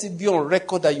it. Let it be on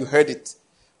record that you heard it.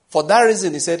 For that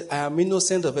reason, he said, I am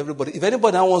innocent of everybody. If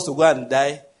anybody now wants to go and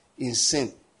die in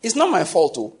sin, it's not my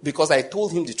fault, though, because I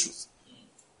told him the truth.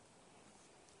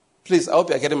 Please, I hope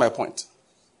you are getting my point.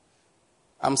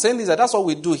 I'm saying this, that's what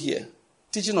we do here.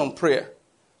 Teaching on prayer.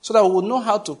 So that we will know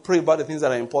how to pray about the things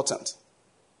that are important.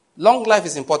 Long life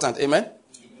is important, amen?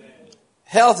 Amen.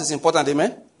 Health is important,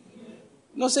 amen? Amen.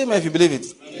 No, say amen if you believe it.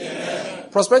 Amen.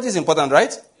 Prosperity is important,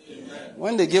 right? Amen.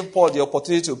 When they gave Paul the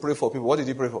opportunity to pray for people, what did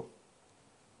he pray for?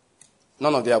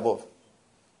 None of the above.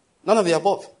 None of the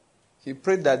above. He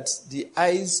prayed that the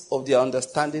eyes of their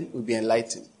understanding will be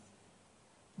enlightened.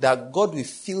 That God will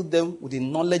fill them with the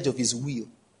knowledge of his will.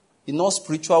 Enough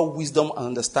spiritual wisdom and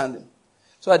understanding.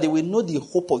 So that they will know the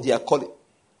hope of their calling.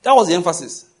 That was the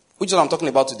emphasis, which is what I'm talking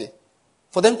about today.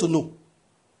 For them to know.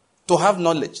 To have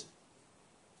knowledge.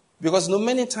 Because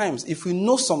many times, if we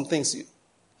know some things,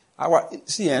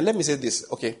 let me say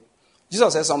this, okay.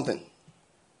 Jesus said something.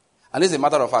 And it's a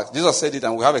matter of fact. Jesus said it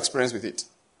and we have experience with it.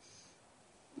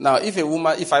 Now,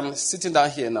 if I'm sitting down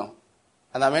here now,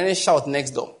 and I'm hearing a shout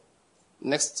next door,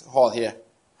 next hall here,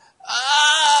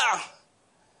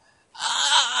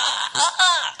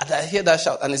 and I hear that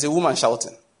shout, and it's a woman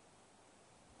shouting.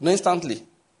 Instantly,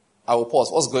 I will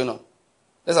pause. What's going on?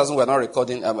 Let's assume we're not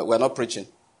recording, we're not preaching.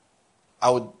 I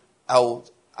would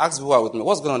ask people who are with me,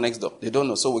 what's going on next door? They don't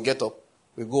know, so we get up,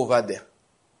 we go over there.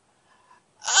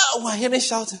 We're hearing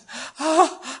shouting.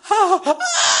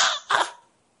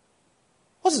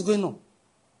 What is going on?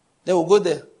 Then we'll go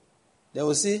there. Then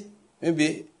we'll see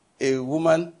maybe a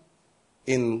woman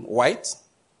in white,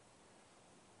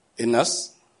 a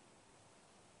nurse,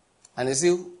 and you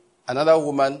see another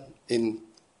woman in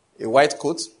a white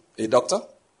coat, a doctor,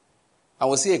 and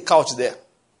we'll see a couch there.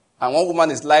 And one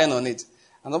woman is lying on it.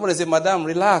 And somebody say, Madam,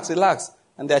 relax.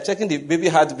 And they are checking the baby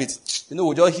heartbeat.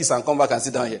 We'll just hiss and come back and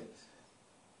sit down here.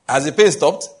 Has the pain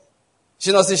stopped?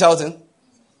 She's not still shouting?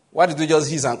 Why did we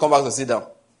just hiss and come back to sit down?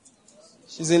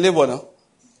 She's in labor now.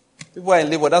 People are in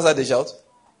labor, that's why they shout.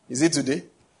 Is it today?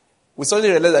 We suddenly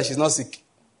realize that she's not sick.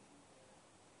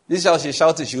 This shout she's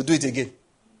shouting, she'll do it again.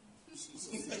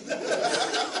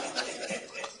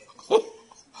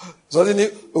 Suddenly,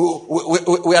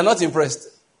 we are not impressed.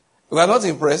 We are not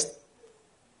impressed.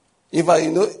 In fact,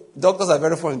 doctors are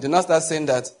very funny. They now start saying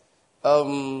that,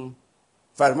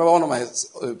 if I remember one of my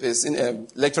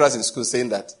lecturers in school saying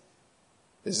that,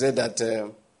 they said that,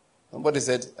 somebody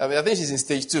said, I think she's in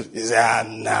stage 2. He said,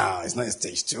 no, it's not in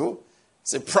stage 2.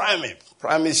 It's a primate.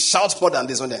 Primate shouts more than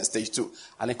this when they're in stage 2.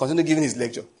 And he continued giving his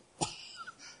lecture.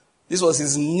 This was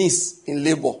his niece in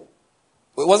labor.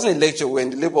 It wasn't a lecture when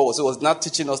the labor was. He was not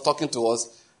teaching us, talking to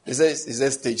us. He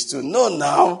said stage 2. No,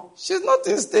 now, she's not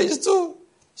in stage 2.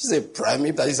 She's a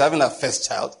primate that is having her first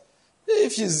child.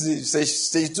 If she's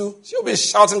stage 2, she'll be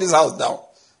shouting this house down.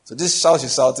 So this shout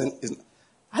she's shouting is...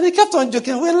 And he kept on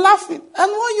joking. We're laughing.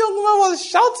 And one young woman was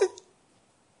shouting.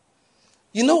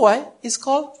 You know why? It's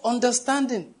called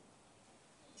understanding.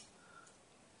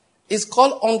 It's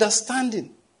called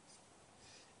understanding.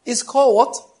 It's called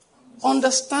what?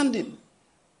 Understanding.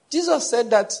 Jesus said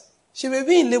that she may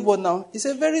be in labor now. He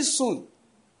said very soon.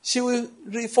 She will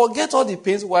forget all the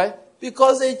pains. Why?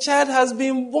 Because a child has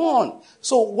been born.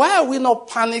 So why are we not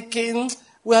panicking?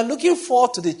 We are looking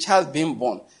forward to the child being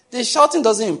born. The shouting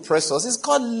doesn't impress us. It's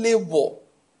called labor.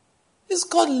 It's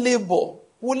called labor.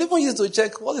 We'll even use to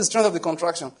check what is the strength of the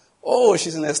contraction. Oh,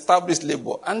 she's in established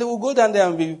labor. And they will go down there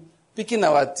and be picking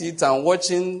our teeth and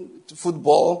watching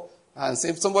football and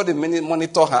say somebody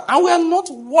monitor her. And we are not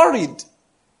worried.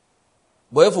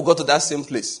 But if we go to that same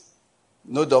place,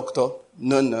 no doctor,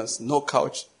 no nurse, no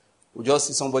couch, we just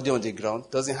see somebody on the ground,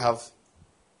 doesn't have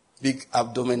big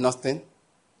abdomen, nothing.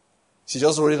 She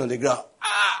just rolling on the ground.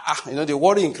 The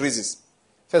worry increases.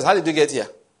 First, how did you get here?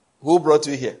 Who brought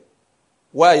you here?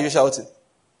 Why are you shouting?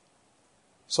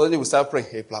 Suddenly we start praying.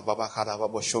 Hey, blah, blah, blah, blah, blah,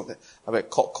 blah, show them. I mean,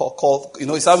 call.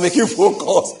 You start making phone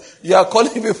calls. You are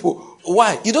calling people.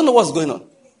 Why? You don't know what's going on.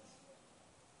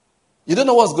 You don't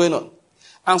know what's going on.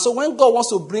 And so when God wants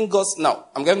to bring us, now,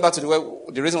 I'm getting back to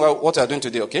the reason why what we are doing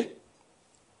today, okay?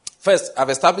 First, I've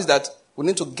established that we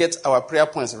need to get our prayer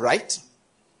points right.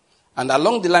 And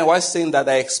along the line, while saying that,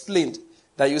 I explained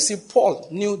that you see, Paul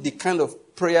knew the kind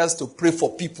of prayers to pray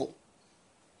for people.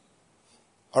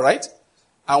 All right?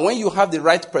 And when you have the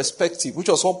right perspective, which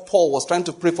was what Paul was trying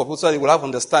to pray for people so that they will have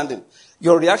understanding,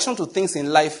 your reaction to things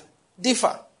in life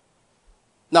differ.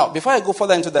 Now, before I go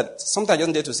further into that, something I just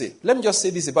need to say. Let me just say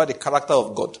this about the character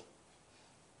of God.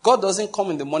 God doesn't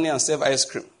come in the morning and serve ice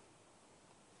cream.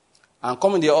 And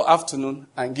come in the afternoon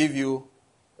and give you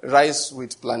rice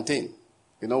with plantain,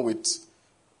 with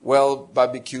well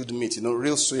barbecued meat,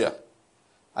 real suya.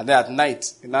 And then at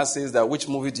night, it now says that which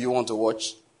movie do you want to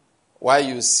watch? While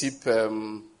you sip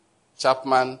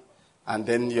Chapman and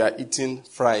then you are eating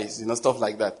fries, stuff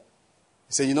like that.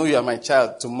 He said, you are my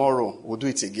child. Tomorrow we'll do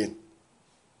it again.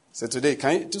 So today,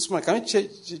 can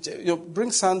you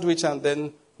bring sandwich and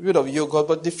then a bit of yogurt,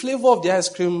 but the flavor of the ice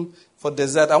cream for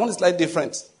dessert, I want it slightly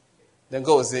different. Then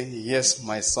God will say, yes,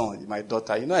 my son, my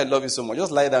daughter, I love you so much.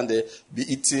 Just lie down there, be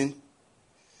eating.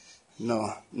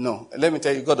 No. Let me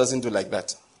tell you, God doesn't do like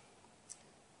that.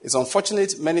 It's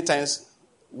unfortunate many times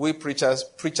we preachers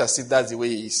preach as if that's the way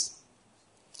he is.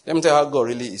 Let me tell you how God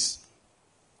really is.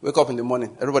 Wake up in the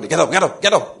morning. Everybody, get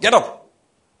up.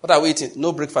 What are we eating?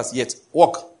 No breakfast yet.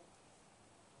 Walk.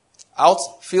 Out,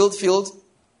 field.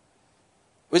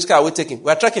 Which car are we taking?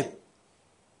 We are trekking.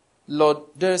 Lord,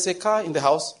 there is a car in the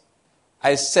house.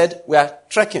 I said we are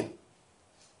trekking.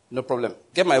 No problem.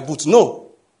 Get my boots.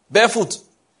 No. Barefoot.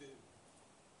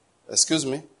 Excuse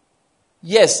me.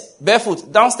 Yes,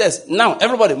 barefoot. Downstairs. Now,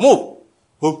 everybody move.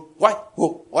 Why?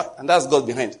 What? And that's God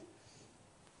behind.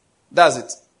 That's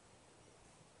it.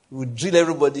 You drill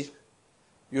everybody.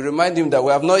 You remind him that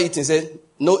we have not eaten. Say,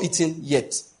 no eating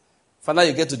yet. Finally,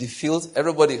 you get to the field.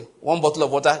 Everybody, one bottle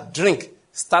of water, drink.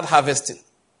 Start harvesting.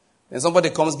 Then somebody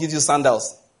comes, gives you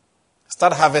sandals.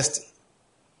 Start harvesting.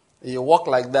 And you walk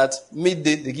like that.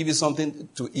 Midday, they give you something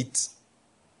to eat.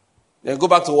 Then go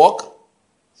back to work.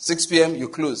 6 p.m., you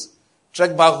close.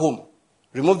 Trek back home.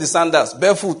 Remove the sandals.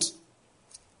 Barefoot.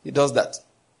 He does that.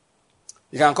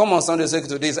 You can come on Sunday and say,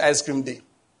 today is ice cream day.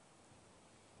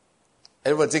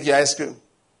 Everybody take your ice cream.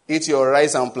 Eat your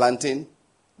rice and plantain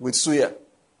with suya.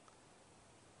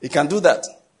 You can do that.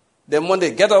 Then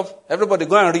Monday, get up. Everybody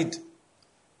go and read.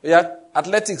 Yeah,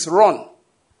 athletics, run.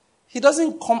 He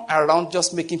doesn't come around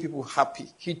just making people happy.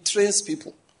 He trains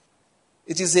people.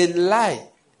 It is a lie.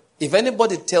 If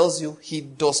anybody tells you he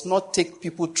does not take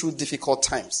people through difficult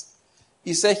times,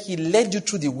 he said he led you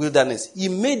through the wilderness. He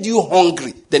made you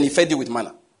hungry. Then he fed you with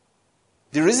manna.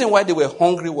 The reason why they were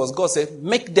hungry was God said,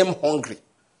 make them hungry.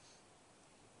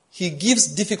 He gives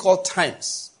difficult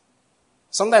times.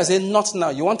 Sometimes I say, not now.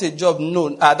 You want a job? No.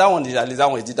 That one, at least that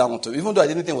one, he did that one too. Even though I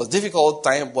didn't think it was difficult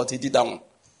time, but he did that one.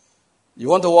 You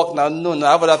want to work now? No,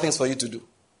 I have other things for you to do.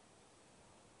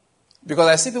 Because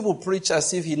I see people preach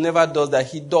as if he never does that.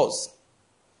 He does.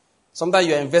 Sometimes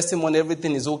you are investing money,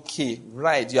 everything is okay.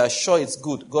 Right, you are sure it's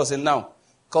good. God said, now,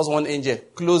 cause one angel,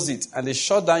 close it. And they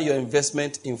shut down your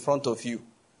investment in front of you.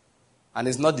 And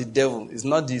it's not the devil. It's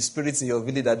not the spirits in your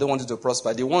village that don't want you to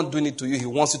prosper. The one doing it to you, he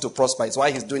wants you to prosper. It's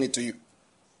why he's doing it to you.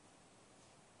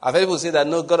 I've heard people say that,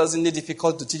 no, God doesn't need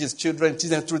difficult to teach his children,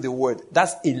 teach them through the word.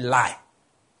 That's a lie.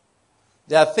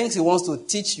 There are things he wants to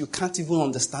teach, you can't even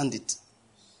understand it.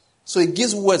 So he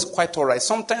gives words quite all right.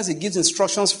 Sometimes he gives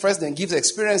instructions first, then gives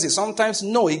experiences. Sometimes,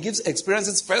 no, he gives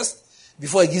experiences first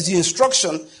before he gives you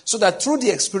instruction, so that through the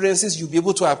experiences, you'll be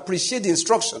able to appreciate the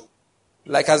instruction.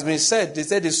 Like has been said, they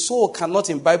said the soul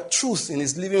cannot imbibe truth in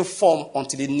its living form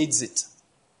until it needs it.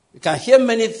 You can hear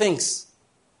many things,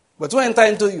 but won't enter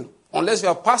into you unless you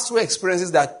have passed through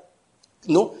experiences that,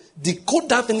 decode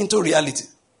that thing into reality.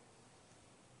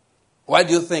 Why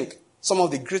do you think some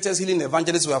of the greatest healing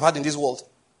evangelists we have had in this world,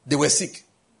 they were sick?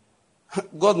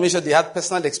 God made sure they had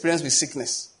personal experience with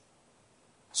sickness.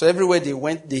 So everywhere they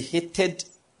went, they hated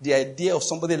the idea of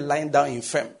somebody lying down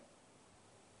infirm.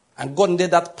 And God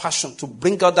needed that passion to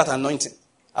bring out that anointing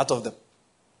out of them.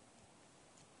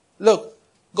 Look,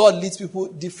 God leads people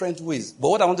different ways. But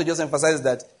what I want to just emphasize is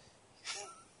that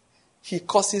he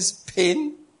causes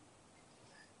pain.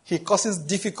 He causes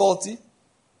difficulty.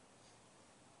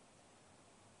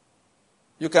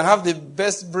 You can have the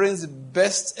best brains, the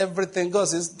best everything. God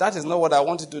says, that is not what I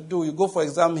want you to do. You go for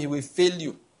exam, he will fail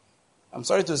you. I'm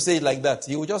sorry to say it like that.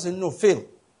 He will just say, no, fail.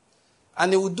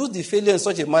 And he will do the failure in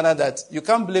such a manner that you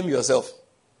can't blame yourself.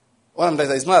 What I'm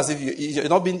saying is, it's not as if you're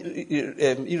not being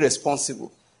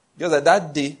irresponsible. Just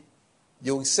that day,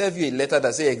 they will serve you a letter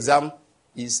that says exam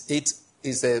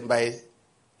is by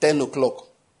 10 o'clock.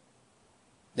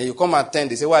 Then you come at 10.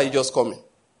 They say, why are you just coming?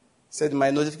 Said,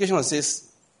 my notification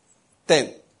says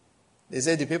 10. They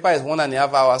said the paper is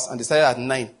 1.5 hours and they started at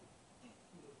 9.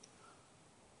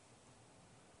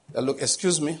 Look,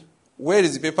 excuse me. Where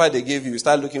is the paper they gave you? You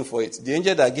start looking for it. The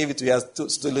angel that gave it to you has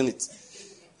stolen it.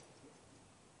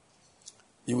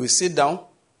 You will sit down.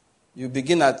 You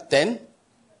begin at 10.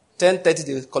 10:30,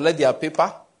 they collect their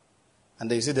paper. And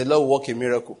then you say, the Lord will work a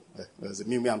miracle. There's a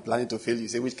me, I'm planning to fail you. You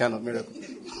say, which kind of miracle?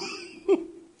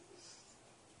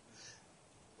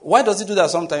 Why does he do that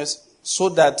sometimes? So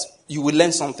that you will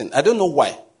learn something. I don't know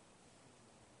why.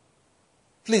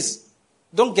 Please,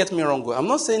 don't get me wrong. I'm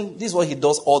not saying this is what he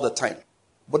does all the time.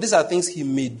 But these are things he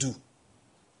may do.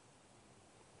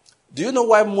 Do you know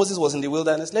why Moses was in the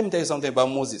wilderness? Let me tell you something about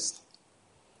Moses.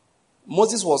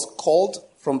 Moses was called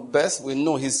from birth. We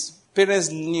know his parents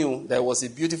knew that he was a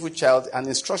beautiful child, and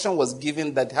instruction was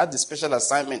given that he had the special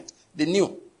assignment. They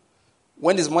knew.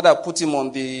 When his mother put him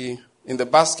in the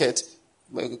basket,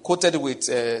 coated with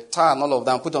tar and all of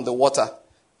that, put on the water,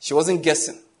 she wasn't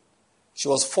guessing. She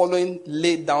was following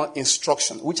laid down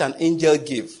instruction, which an angel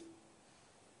gave.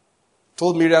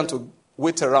 Told Miriam to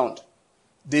wait around.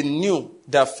 They knew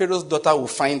that Pharaoh's daughter would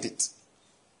find it.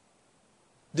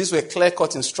 These were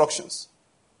clear-cut instructions.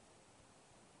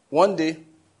 One day,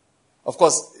 of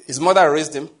course, his mother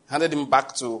raised him, handed him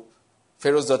back to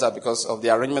Pharaoh's daughter because of the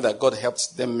arrangement that God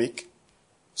helped them make.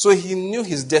 So he knew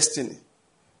his destiny.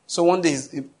 So one day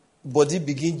his body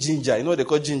began ginger. You know what they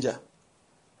call ginger?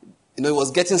 It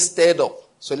was getting stirred up.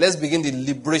 So let's begin the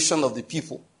liberation of the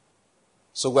people.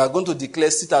 So we are going to declare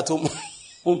sit at home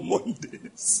on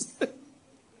Mondays.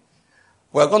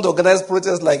 We are going to organize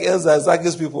protests like Elsa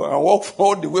Zaki's people and walk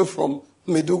all the way from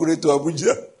Maiduguri to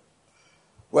Abuja.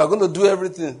 We are going to do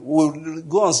everything. We'll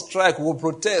go on strike. We'll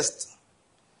protest.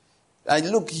 And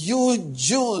look, you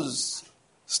Jews,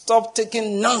 stop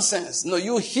taking nonsense. No,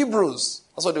 you Hebrews,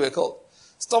 that's what they were called.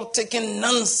 Stop taking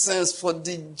nonsense for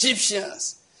the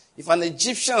Egyptians. If an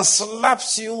Egyptian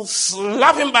slaps you,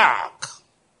 slap him back.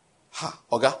 Ha,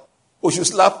 Oga, we should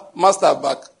slap master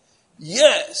back.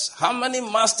 Yes, how many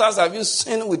masters have you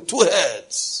seen with 2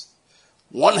 heads?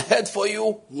 1 head for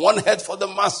you, 1 head for the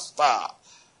master.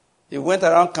 He went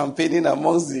around campaigning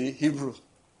amongst the Hebrew.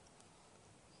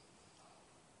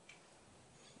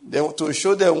 To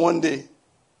show them one day,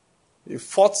 he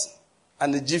fought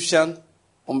an Egyptian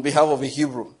on behalf of a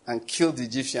Hebrew and killed the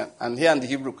Egyptian. And he and the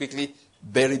Hebrew quickly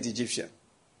buried the Egyptian.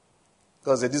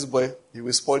 Because this boy, he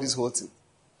will spoil this whole thing.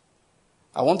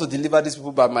 I want to deliver these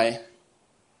people by my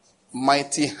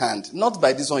mighty hand. Not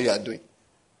by this one you are doing.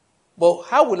 But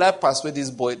how will I persuade this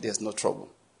boy there's no trouble?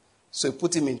 So he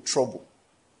put him in trouble.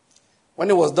 When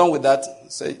he was done with that,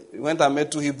 so he went and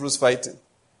met 2 Hebrews fighting.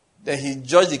 Then he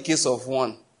judged the case of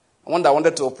one. One that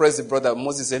wanted to oppress the brother.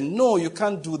 Moses said, no, you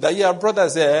can't do that. Your brother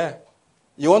said,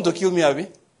 you want to kill me, Abi?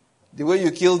 The way you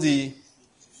killed the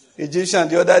Egyptian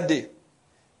the other day.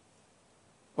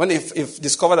 When if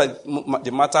discovered that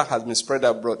the matter has been spread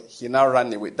abroad, he now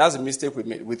ran away. That's a mistake we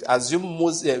made. We assume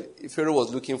Pharaoh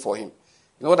was looking for him.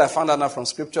 You know what I found out now from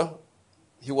scripture?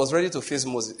 He was ready to face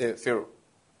Pharaoh.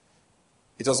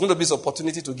 It was going to be his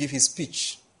opportunity to give his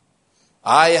speech.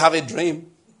 I have a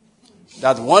dream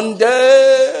that one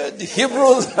day the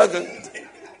Hebrews are going to...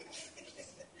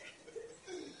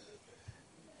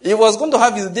 He was going to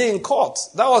have his day in court.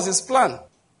 That was his plan.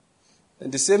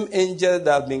 And the same angel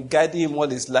that had been guiding him all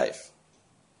his life,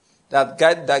 that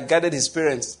guided his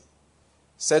parents,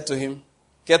 said to him,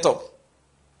 get up.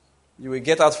 You will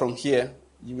get out from here.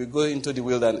 You will go into the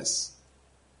wilderness.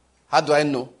 How do I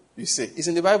know? You say. It's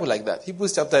in the Bible like that.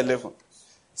 Hebrews chapter 11. It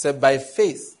said, by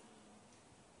faith,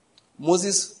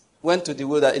 Moses went to the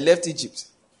wilderness. He left Egypt.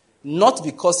 Not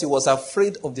because he was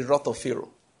afraid of the wrath of Pharaoh.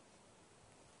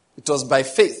 It was by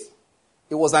faith.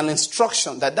 It was an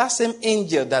instruction that same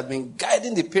angel that had been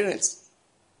guiding the parents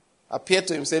appeared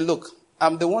to him and said, look,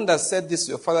 I'm the one that said this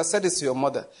to your father, said this to your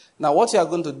mother. Now what you are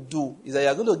going to do is that you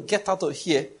are going to get out of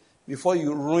here before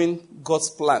you ruin God's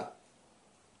plan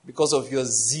because of your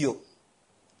zeal.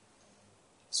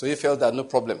 So he felt that no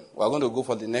problem. We are going to go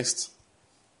for the next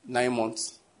 9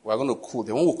 months. We're going to cool.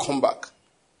 Then when we come back,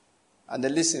 and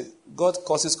then listen, God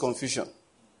causes confusion.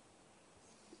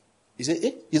 You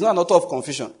say, he's not an author of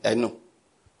confusion. I know.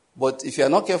 But if you are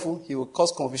not careful, he will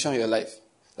cause confusion in your life.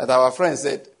 Like our friend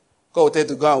said, God will tell you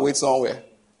to go and wait somewhere,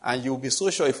 and you'll be so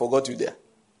sure he forgot you there.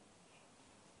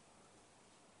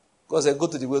 God said, go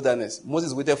to the wilderness.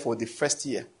 Moses waited for the first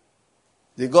year.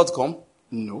 Did God come?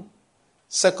 No.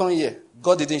 Second year,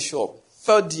 God didn't show up.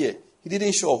 Third year, he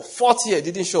didn't show up. Fourth year, he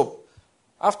didn't show up.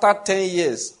 After 10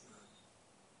 years,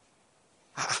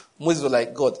 Moses was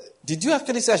like, God, did you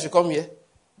actually say I should come here?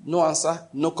 No answer,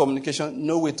 no communication,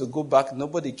 no way to go back.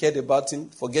 Nobody cared about him.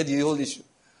 Forget the whole issue.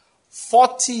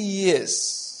 40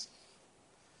 years.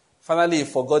 Finally, he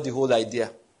forgot the whole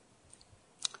idea.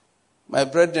 My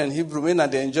brethren, Hebrew men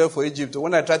and they enjoy for Egypt.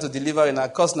 When I try to deliver in a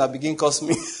curse, now begin curse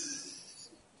me.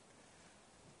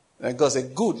 And God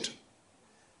said, good.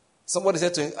 Somebody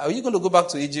said to him, are you going to go back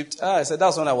to Egypt? I said,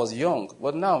 that's when I was young.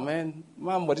 But now, man,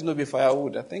 my body no be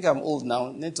firewood. I think I'm old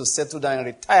now. Need to settle down in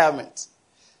retirement.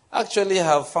 Actually, I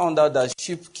have found out that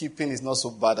sheep keeping is not so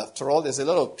bad. After all, there's a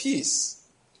lot of peace.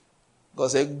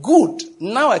 God said, good.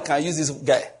 Now I can use this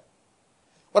guy.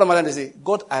 What am I going to say?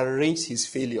 God arranged his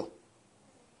failure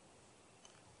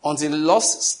until he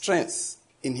lost strength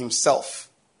in himself.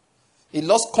 He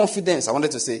lost confidence, I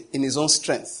wanted to say, in his own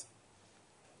strength.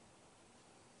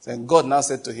 And God now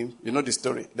said to him, you know the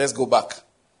story, let's go back.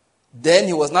 Then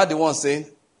he was not the one saying,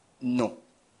 no.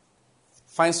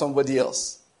 Find somebody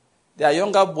else. There are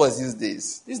younger boys these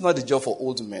days. This is not the job for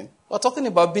old men. We're talking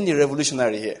about being a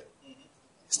revolutionary here.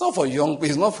 It's not for young people,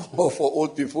 it's not for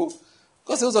old people.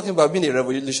 Because he was talking about being a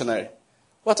revolutionary.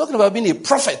 We're talking about being a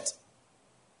prophet.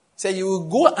 Say, you will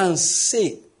go and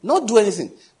say, not do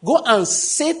anything. Go and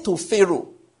say to Pharaoh,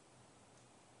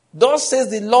 thus says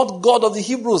the Lord God of the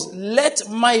Hebrews, let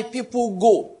my people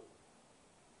go.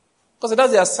 Because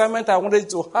that's the assignment I wanted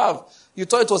you to have. You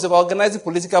thought it was about organizing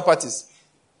political parties.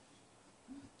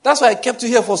 That's why I kept you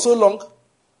here for so long.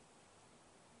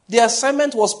 The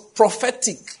assignment was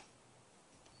prophetic.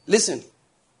 Listen,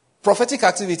 prophetic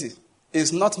activity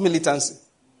is not militancy.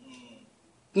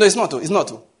 No, it's not. It's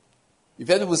not. You've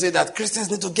heard people say that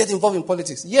Christians need to get involved in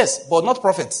politics. Yes, but not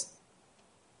prophets.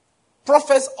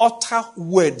 Prophets utter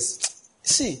words.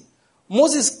 See,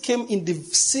 Moses came in the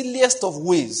silliest of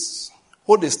ways.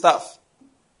 Hold the staff.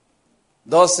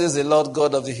 Thus says the Lord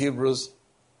God of the Hebrews,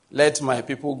 let my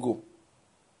people go.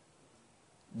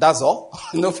 That's all.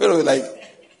 No Pharaoh like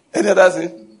any other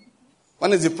thing.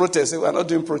 When is the protest? Say, we are not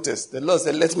doing protest. The Lord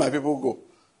said, let my people go.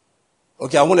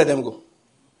 Okay, I won't let them go.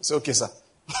 I say, okay, sir.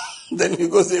 Then he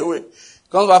goes away.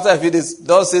 Comes after a few days.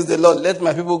 Thus says the Lord, let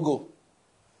my people go.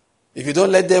 If you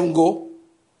don't let them go,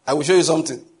 I will show you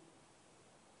something.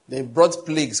 They brought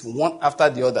plagues one after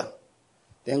the other.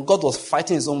 Then God was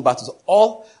fighting his own battles.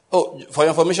 For your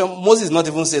information, Moses not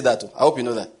even said that. I hope you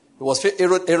know that. It was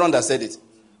Aaron that said it.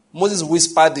 Moses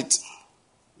whispered it.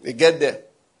 They get there.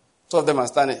 Two of them are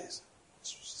standing.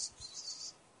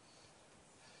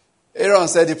 Aaron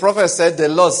said, the prophet said, the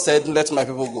Lord said, let my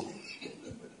people go.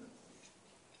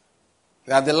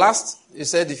 At the last, he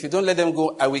said, if you don't let them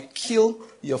go, I will kill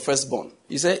your firstborn.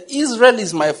 He said, Israel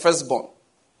is my firstborn.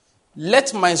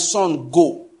 Let my son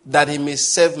go, that he may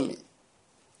serve me.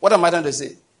 What am I trying to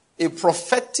say? A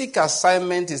prophetic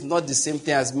assignment is not the same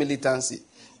thing as militancy.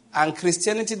 And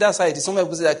Christianity, that's how it is. Some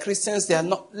people say that Christians, they are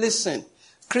not. Listen,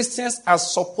 Christians are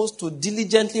supposed to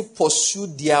diligently pursue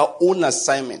their own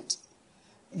assignment.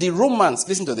 The Romans,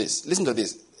 listen to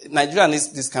this. Nigeria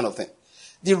needs this kind of thing.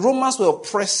 The Romans were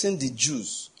oppressing the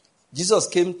Jews. Jesus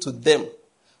came to them.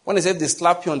 When he said they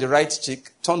slap you on the right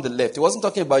cheek, turn the left. He wasn't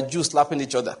talking about Jews slapping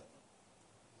each other.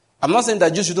 I'm not saying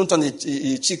that Jews shouldn't turn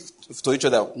the cheek to each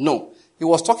other. No. He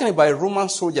was talking about a Roman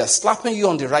soldier slapping you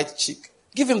on the right cheek.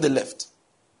 Give him the left.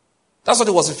 That's what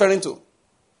he was referring to.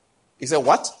 He said,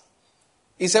 what?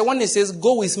 He said, when he says,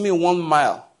 go with me 1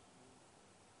 mile.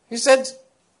 He said,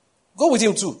 go with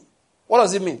him too. What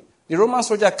does it mean? The Roman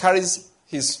soldier carries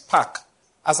his pack.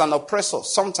 As an oppressor,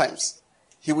 sometimes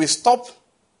he will stop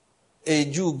a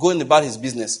Jew going about his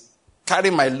business,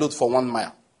 carry my load for 1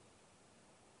 mile.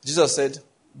 Jesus said,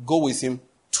 go with him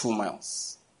 2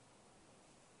 miles.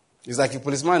 It's like a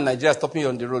policeman in Nigeria stopping you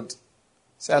on the road.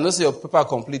 Say, I know say your paper are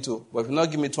complete, but if you not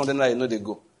give me 200 naira, you know they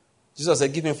go. Jesus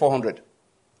said, give him 400. Is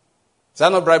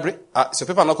that not bribery? Is your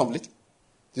paper not complete?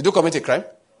 Did you commit a crime?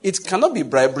 It cannot be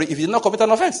bribery if you did not commit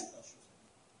an offense.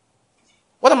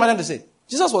 What am I trying to say?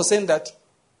 Jesus was saying that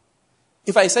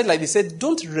if I said like they said,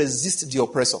 don't resist the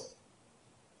oppressor.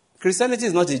 Christianity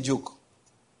is not a joke.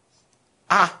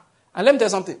 And let me tell you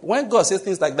something. When God says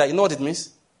things like that, you know what it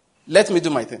means? Let me do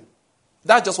my thing.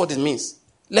 That's just what it means.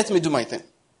 Let me do my thing.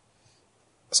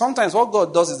 Sometimes what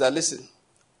God does is that, listen,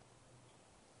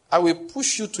 I will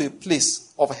push you to a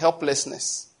place of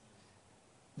helplessness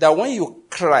that when you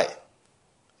cry,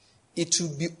 it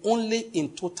will be only in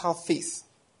total faith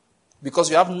because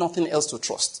you have nothing else to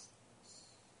trust.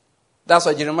 That's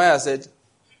why Jeremiah said,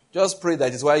 just pray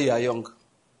that is why you are young.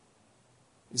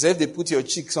 He said, if they put your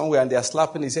cheek somewhere and they are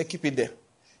slapping, he said, keep it there.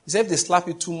 He said, if they slap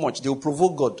you too much, they will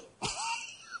provoke God. He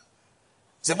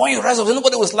said, when you rise up,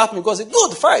 nobody will slap me. God said,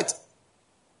 good, fight.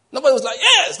 Nobody was like,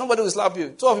 yes, nobody will slap you.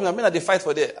 Two of them, I mean, they fight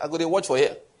for there. I go, they watch for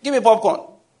here. Give me popcorn.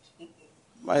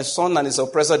 My son and his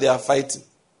oppressor, they are fighting.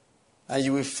 And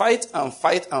you will fight and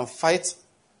fight and fight,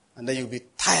 and then you'll be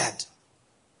tired.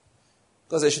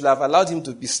 Because they should have allowed him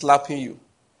to be slapping you.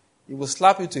 He will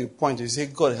slap you to a point, you say,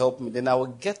 God help me. Then I will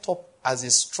get up as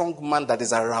a strong man that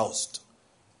is aroused.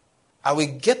 I will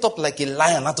get up like a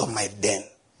lion out of my den.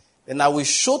 Then I will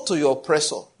show to your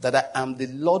oppressor that I am the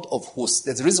Lord of hosts.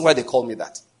 There's a reason why they call me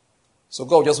that. So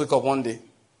God will just wake up one day,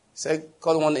 say,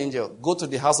 call one angel, go to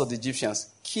the house of the Egyptians,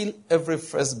 kill every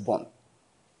firstborn.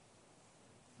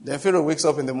 Then Pharaoh wakes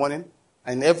up in the morning,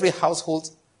 and in every household,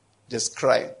 just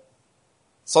crying.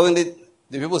 Suddenly,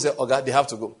 the people say, oh God, they have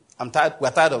to go.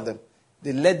 We're tired of them.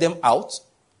 They let them out,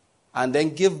 and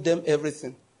then give them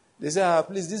everything. They say,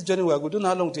 please, this journey we are going, don't know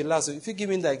how long it will last. If you give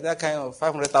me like that kind of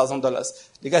 $500,000,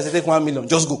 the guy say, take 1 million,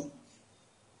 just go.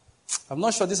 I'm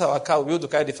not sure this is our car will be able to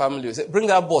carry the family. We say, bring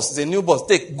that bus. It's a new bus.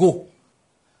 Take, go.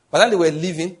 By the time they were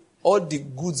leaving, all the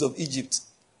goods of Egypt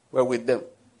were with them.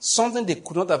 Something they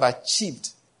could not have achieved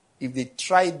if they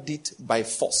tried it by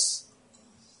force.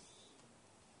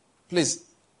 Please,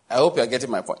 I hope you are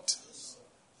getting my point.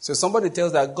 So somebody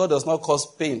tells that God does not cause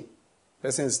pain. The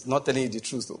person is not telling you the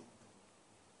truth, though.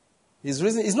 His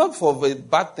reason is not for a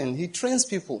bad thing. He trains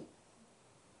people.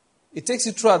 It takes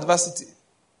you through adversity.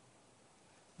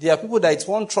 There are people that it's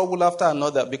one trouble after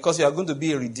another because you are going to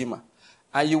be a redeemer.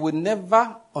 And you will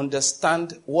never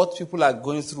understand what people are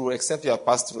going through except you have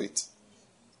passed through it.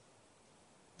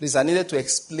 Please, I needed to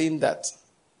explain that.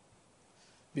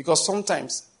 Because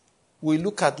sometimes we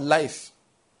look at life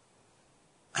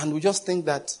and we just think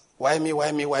that, why me,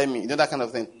 why me, why me? You know, that kind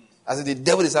of thing. I said, the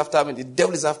devil is after me, the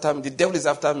devil is after me, the devil is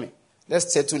after me.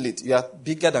 Let's settle it. You are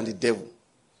bigger than the devil.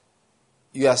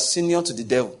 You are senior to the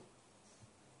devil.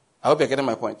 I hope you're getting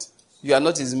my point. You are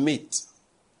not his mate.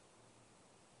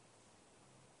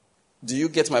 Do you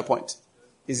get my point?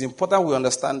 It's important we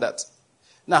understand that.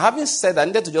 Now, having said that, I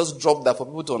needed to just drop that for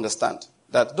people to understand.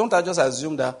 That don't I just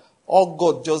assume that all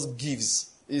God just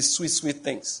gives is sweet, sweet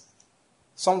things.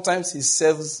 Sometimes he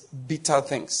serves bitter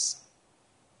things.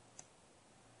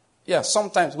 Yeah,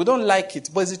 sometimes. We don't like it,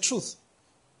 but it's the truth.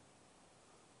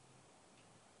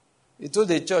 He told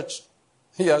the church,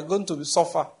 you are going to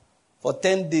suffer for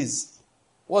 10 days.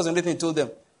 What was the only thing he told them?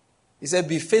 He said,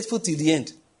 be faithful till the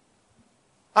end.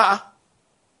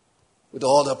 With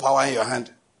all the power in your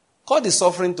hand. Cut the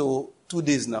suffering to 2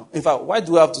 days now. In fact, why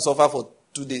do we have to suffer for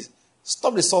 2 days?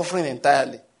 Stop the suffering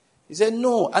entirely. He said,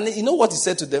 no. And you know what he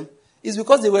said to them? It's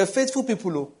because they were faithful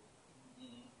people. Oh.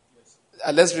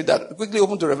 Let's read that. Quickly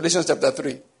open to Revelation chapter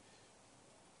 3.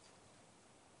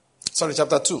 Sorry,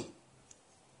 chapter 2.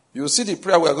 You will see the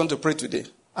prayer we are going to pray today.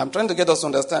 I'm trying to get us to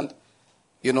understand,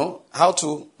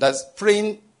 that's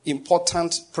praying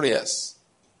important prayers.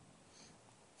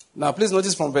 Now, please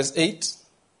notice from verse 8.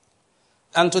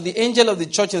 And to the angel of the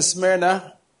church in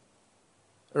Smyrna,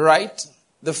 write,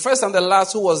 the first and the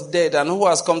last who was dead and who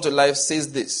has come to life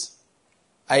says this,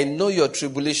 I know your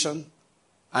tribulation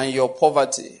and your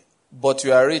poverty, but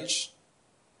you are rich.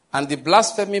 And the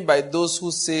blasphemy by those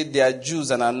who say they are Jews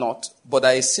and are not, but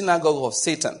are a synagogue of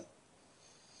Satan.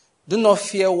 Do not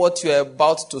fear what you are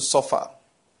about to suffer.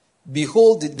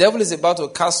 Behold, the devil is about to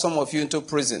cast some of you into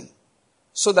prison,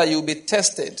 so that you will be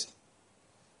tested,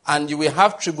 and you will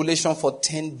have tribulation for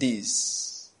 10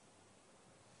 days.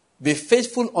 Be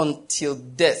faithful until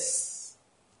death,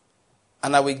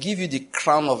 and I will give you the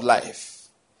crown of life.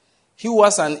 He who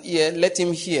has an ear, let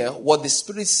him hear what the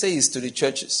Spirit says to the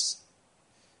churches.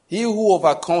 He who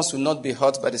overcomes will not be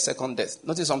hurt by the second death.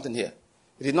 Notice something here.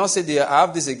 He did not say, I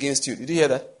have this against you. Did you hear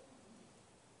that?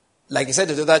 Like he said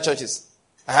to the other churches,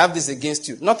 I have this against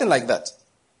you. Nothing like that.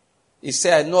 He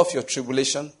said, I know of your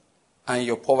tribulation and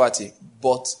your poverty,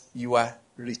 but you are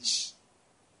rich.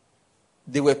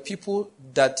 They were people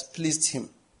that pleased him.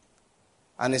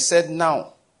 And he said,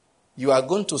 now, you are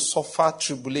going to suffer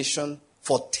tribulation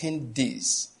for 10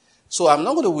 days. So I'm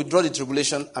not going to withdraw the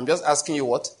tribulation. I'm just asking you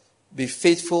what? Be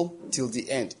faithful till the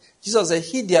end. Jesus said,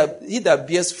 he that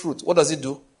bears fruit, what does he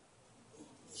do?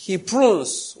 He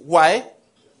prunes. Why?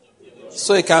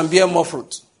 So he can bear more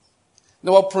fruit. You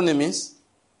know what pruning means?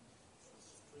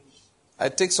 I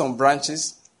take some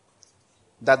branches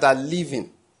that are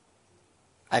living.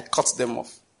 I cut them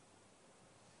off.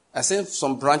 I say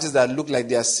some branches that look like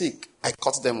they are sick. I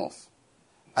cut them off.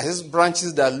 I say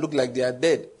branches that look like they are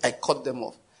dead. I cut them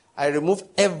off. I remove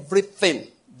everything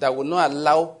that will not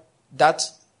allow that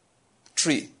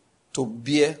tree to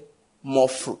bear more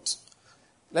fruit.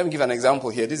 Let me give an example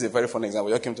here. This is a very funny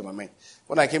example. It came to my mind.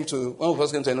 When we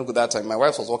first came to Enugu that time, my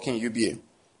wife was working in UBA.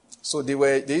 So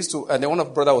and then one of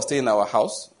the brother was staying in our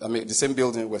house. I mean, the same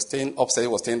building. We were staying upstairs, he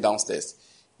was staying downstairs.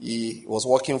 He was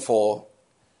working for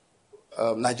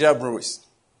Nigeria Breweries.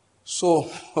 So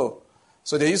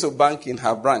they used to bank in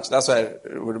her branch. That's why I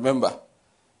remember.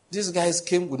 These guys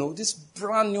came with these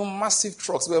brand new massive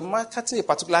trucks. They were marketing a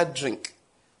particular drink.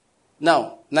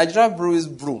 Now, Nigeria Breweries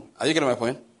brew. Are you getting my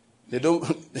point? They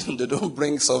don't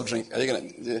bring soft drink. Are you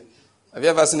getting? Have you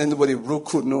ever seen anybody brew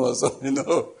Kuno or something?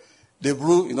 They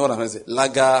brew, you know what I'm saying?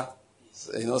 Lager,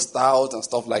 stout and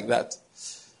stuff like that.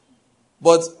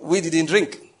 But we didn't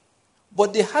drink.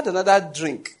 But they had another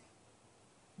drink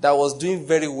that was doing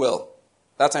very well.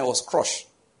 That time was Crush.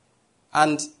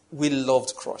 And we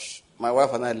loved Crush. My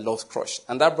wife and I loved Crush.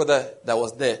 And that brother that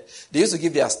was there, they used to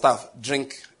give their staff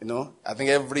drink, I think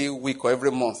every week or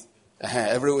every month.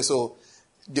 Every week. So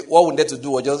what we needed to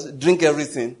do was just drink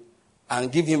everything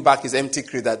and give him back his empty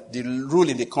crate. That the rule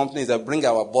in the company is that bring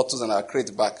our bottles and our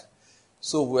crate back.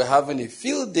 So we were having a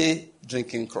field day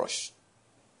drinking Crush.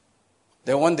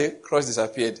 Then one day, Crush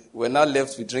disappeared. We're now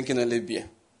left with drinking only beer.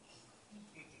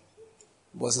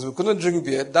 But since we couldn't drink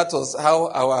beer, that was how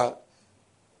our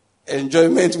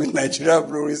enjoyment with Nigeria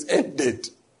Breweries ended.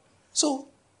 So,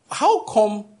 how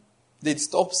come they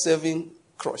stopped serving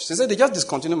Crush? They said they just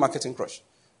discontinued marketing Crush.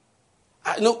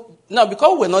 Now,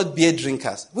 because we're not beer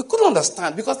drinkers, we couldn't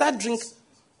understand because that drink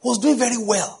was doing very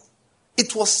well.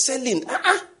 It was selling.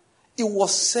 It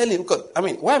was selling. Because,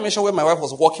 why I mentioned where my wife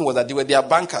was working was that they were their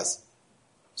bankers.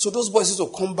 So those boys used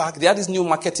to come back. They had this new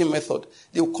marketing method.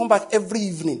 They would come back every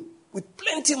evening with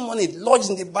plenty of money lodged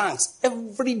in the banks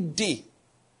every day.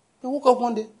 They woke up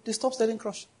one day, they stopped selling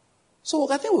Crush.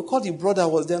 So I think we called the brother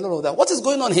was there and all of that. What is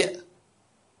going on here?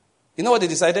 You know what they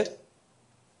decided?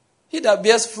 He that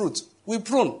bears fruit, we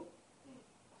prune.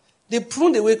 They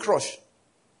pruned away Crush.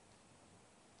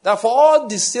 That for all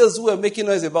the sales we were making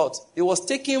noise about, it was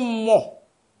taking more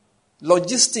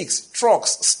logistics,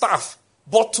 trucks, staff,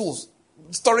 bottles,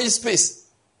 storage space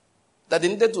that they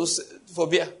needed for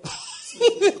beer.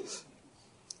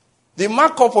 The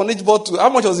markup on each bottle, how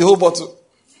much was the whole bottle?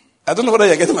 I don't know whether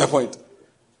you're getting my point.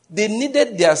 They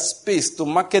needed their space to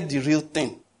market the real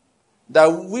thing. That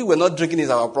we were not drinking is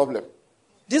our problem.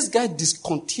 This guy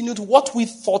discontinued what we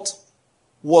thought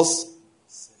was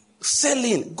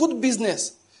selling, good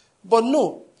business. But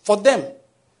no, for them,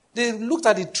 they looked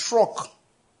at the truck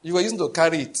you were using to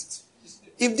carry it.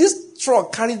 If this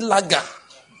truck carried lager,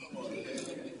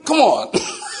 come on.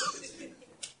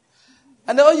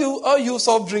 And all you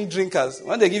soft drink drinkers,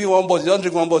 when they give you one bottle, you don't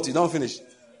drink one bottle, you don't finish.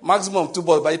 Maximum 2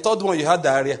 bottles. By the third one, you had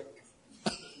diarrhea.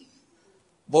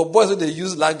 But boys, when they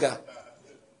use lager.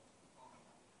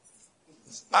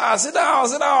 Sit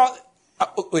down.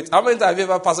 Wait, how many times have you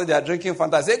ever passed they are drinking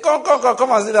Fanta? Say, come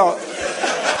and sit down.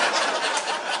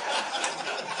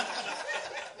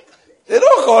 They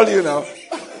don't call you now.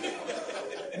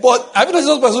 But have you noticed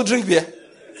those boys who drink beer?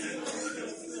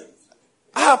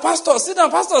 Pastor, sit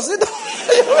down.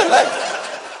 You were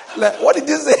like, what did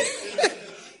you say?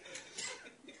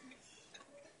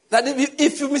 That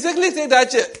if you mistakenly take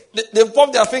that chair, they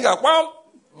pop their finger,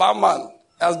 bam, man,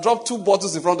 has dropped 2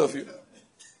 bottles in front of you.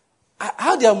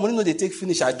 How their money know they take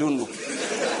finish, I don't know.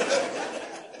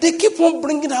 They keep on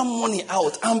bringing that money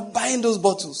out and buying those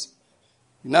bottles.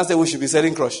 You now say we should be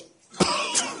selling Crush.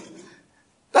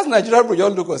 That's Nigeria, bro. You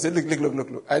all look and say,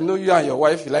 look. I know you and your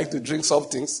wife, you like to drink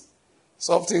soft things.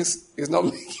 Soft things is not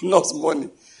making us money.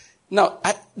 Now,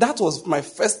 that was my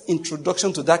first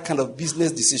introduction to that kind of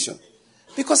business decision.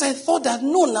 Because I thought that,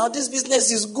 now this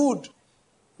business is good.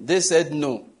 They said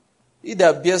no. He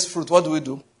that bears fruit, what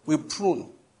do? We prune.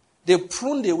 They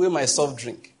pruned away my soft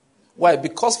drink. Why?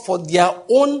 Because for their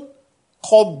own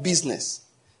core business,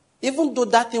 even though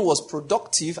that thing was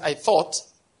productive, I thought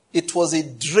it was a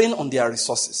drain on their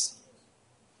resources.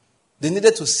 They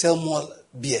needed to sell more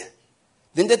beer.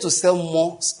 They needed to sell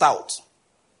more stout.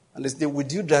 And they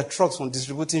withdrew their trucks from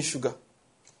distributing sugar.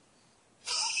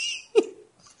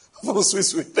 For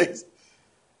sweet things.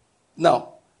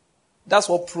 Now, that's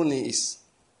what pruning is.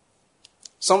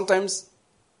 Sometimes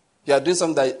you are doing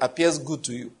something that appears good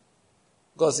to you.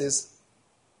 God says,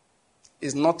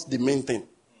 it's not the main thing.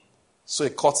 So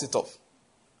he cuts it off.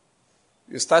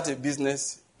 You start a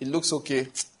business, it looks okay.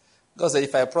 God said,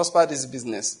 if I prosper this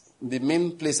business, the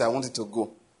main place I want it to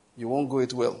go, you won't go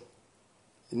it well.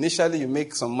 Initially, you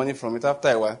make some money from it. After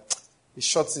a while, it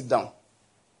shuts it down.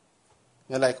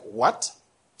 You're like, what?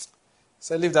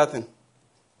 So leave that thing.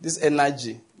 This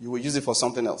energy, you will use it for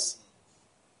something else.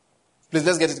 Please,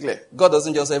 let's get it clear. God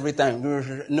doesn't just every time.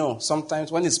 No,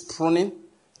 sometimes when it's pruning,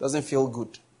 it doesn't feel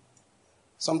good.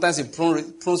 Sometimes it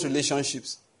prunes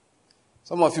relationships.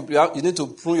 Some of you need to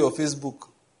prune your Facebook.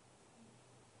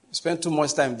 You spend too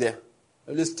much time there.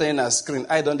 Only staring at a screen.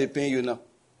 I don't depend you now.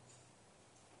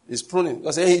 It's pruning.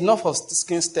 Because hey, enough of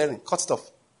skin staring. Cut it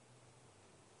off.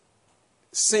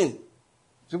 Sin.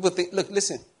 People think, look,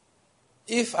 listen.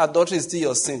 If adultery is still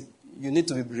your sin, you need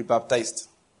to be rebaptized.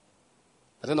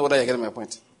 I don't know whether you're getting my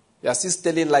point. You are still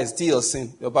telling lies, still your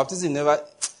sin. Your baptism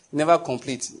never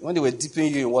complete. When they were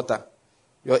dipping you in water,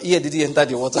 your ear didn't enter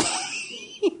the water.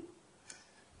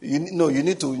 You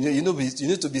need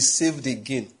to be saved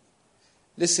again.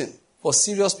 Listen, for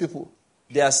serious people,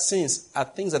 their sins are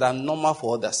things that are normal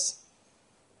for others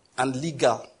and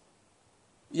legal.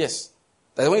 Yes.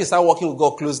 That's when you start working with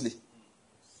God closely.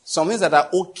 Some things that are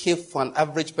okay for an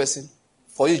average person,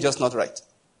 for you, it's just not right.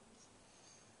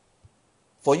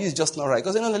 For you, it's just not right.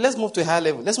 Because, let's move to a higher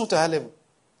level.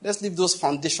 Let's leave those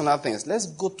foundational things. Let's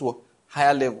go to a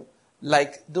higher level.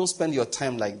 Like, don't spend your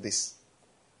time like this.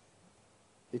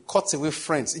 He cuts away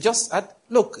friends. He does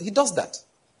that.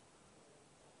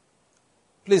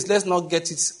 Please, let's not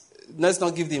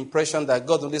give the impression that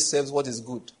God only saves what is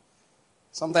good.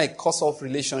 Sometimes it cuts off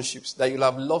relationships that you'll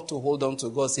have loved to hold on to.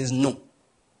 God says, no.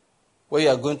 Where you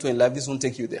are going to in life, this won't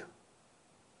take you there.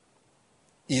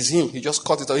 It's him. He just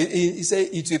cut it off. He said,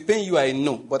 it will pain you, I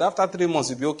know. But after 3 months,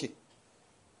 you'll be okay.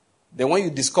 Then when you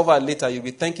discover later, you'll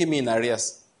be thanking me in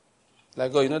arrears.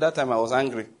 Like, God, that time I was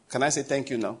angry. Can I say thank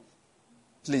you now?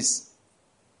 Please.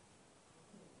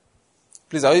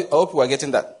 Please, I hope you are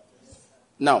getting that.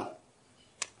 Now,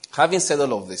 having said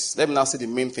all of this, let me now see the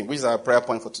main thing, which is our prayer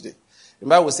point for today. The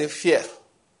Bible will say fear.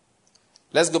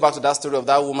 Let's go back to that story of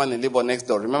that woman in labor next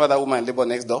door. Remember that woman in labor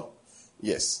next door?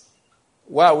 Yes.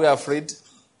 Why are we afraid?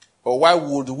 Or why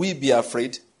would we be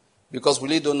afraid? Because we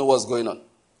really don't know what's going on.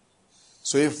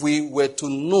 So if we were to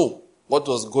know what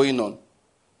was going on,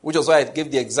 which was why I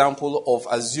gave the example of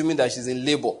assuming that she's in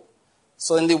labor,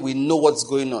 suddenly we know what's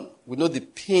going on. We know the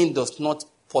pain does not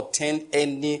portend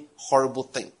any horrible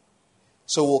thing.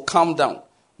 So we'll calm down.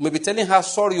 We'll be telling her,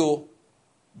 sorry,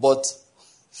 but,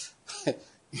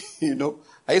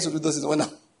 I used to do those things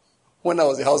when I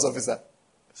was a house officer.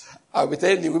 I'll be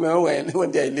telling the women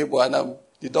when they're in labor and I'm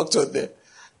the doctor there.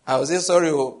 I will say,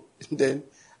 sorry, then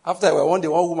after one day,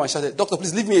 one woman shouted, doctor,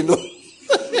 please leave me alone.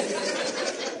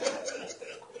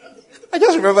 I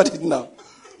just remembered it now.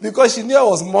 Because she knew I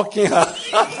was mocking her.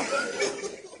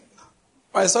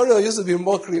 My sorry used to be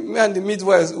mockery. Me and the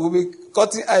midwives will be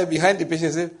cutting eye behind the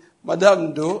patient and say,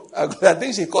 Madam, though, I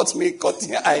think she caught me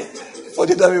cutting eye for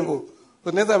the other people.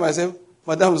 So next time I say,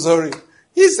 Madam, sorry.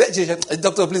 He said,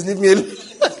 doctor, please leave me alone.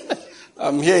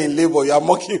 I'm here in labor. You are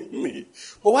mocking me.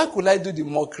 But why could I do the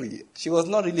mockery? She was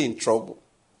not really in trouble.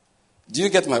 Do you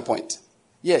get my point?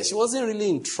 Yes, she wasn't really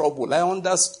in trouble. I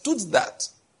understood that.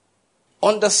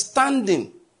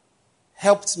 Understanding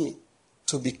helped me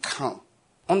to be calm.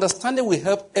 Understanding will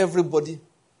help everybody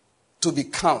to be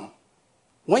calm.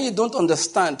 When you don't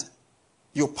understand,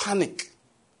 you panic.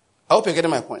 I hope you're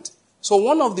getting my point. So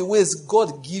one of the ways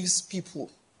God gives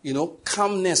people,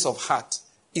 calmness of heart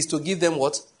is to give them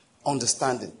what?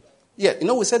 Understanding. Yeah,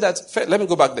 we said that, let me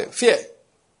go back there. Fear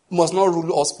must not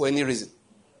rule us for any reason.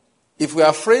 If we are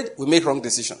afraid, we make wrong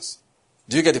decisions.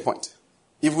 Do you get the point?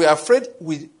 If we are afraid,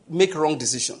 we make wrong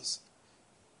decisions.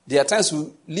 There are times we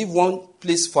leave one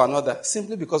place for another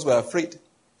simply because we are afraid.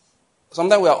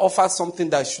 Sometimes we are offered something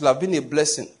that should have been a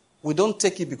blessing. We don't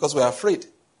take it because we are afraid.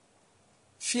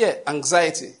 Fear,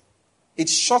 anxiety, it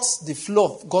shuts the flow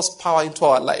of God's power into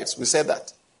our lives. We said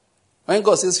that. When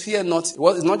God says fear not,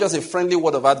 it's not just a friendly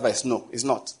word of advice. No, it's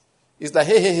not. It's like,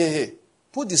 hey,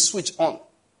 put the switch on.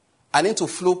 I need to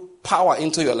flow power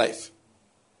into your life.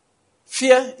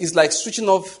 Fear is like switching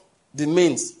off the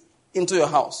mains into your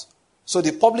house. So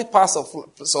the public power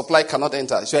supply cannot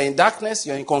enter. So you're in darkness,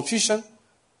 you're in confusion.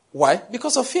 Why?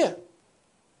 Because of fear.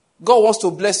 God wants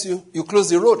to bless you, you close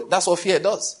the road. That's what fear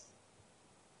does.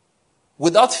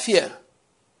 Without fear,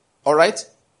 all right,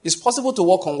 it's possible to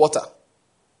walk on water.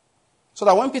 So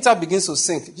that when Peter begins to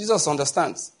sink, Jesus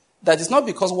understands that it's not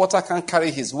because water can't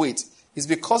carry his weight. It's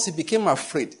because he became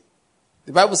afraid.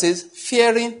 The Bible says,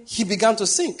 fearing, he began to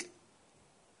sink.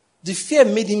 The fear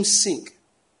made him sink.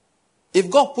 If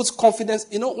God puts confidence,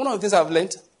 one of the things I've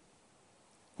learned,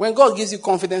 when God gives you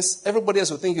confidence, everybody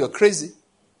else will think you're crazy.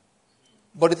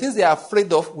 But the things they are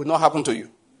afraid of will not happen to you.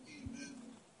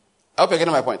 I hope you're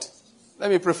getting my point. Let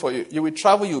me pray for you. You will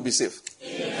travel, you will be safe.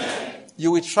 Amen.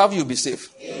 You will travel, you will be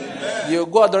safe. Amen. You will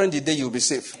go out during the day, you will be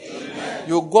safe. Amen.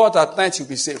 You will go out at night, you will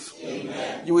be safe.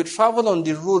 Amen. You will travel on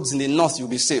the roads in the north, you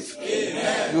will be safe.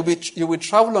 Amen. You will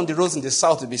travel on the roads in the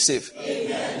south, you will be safe.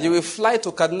 Amen. You will fly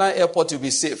to Kaduna Airport, you will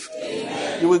be safe.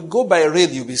 Amen. You will go by rail,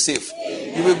 you will be safe.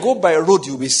 Amen. You will go by road,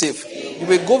 you will be safe. You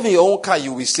will go in your own car,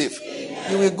 you will be safe.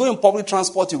 You will go in public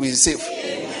transport, you will be safe.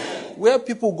 Where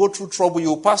people go through trouble, you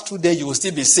will pass through there, you will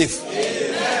still be safe.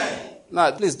 Amen.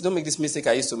 Now, please don't make this mistake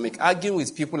I used to make. Arguing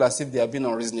with people as if they are being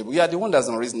unreasonable. You are the one that's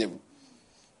unreasonable.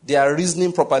 They are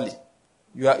reasoning properly.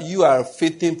 You are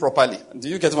faithing properly. Do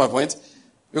you get my point?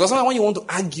 Because sometimes when you want to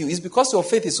argue, it's because your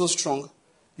faith is so strong.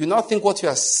 You now think what you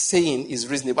are saying is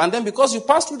reasonable. And then because you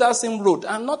pass through that same road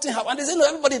and nothing happens, and they say, no,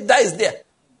 everybody dies there.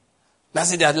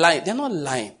 That's it, they are lying. They're not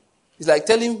lying. It's like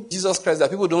telling Jesus Christ that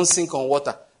people don't sink on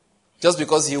water just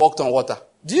because he walked on water.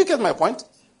 Do you get my point?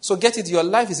 So get it, your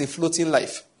life is a floating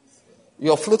life.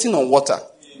 You're floating on water.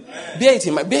 Bear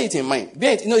it in mind.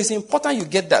 It's important you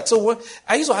get that. So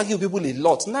I used to argue with people a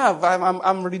lot. Now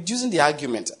I'm reducing the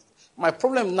argument. My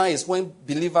problem now is when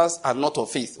believers are not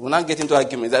of faith. When I get into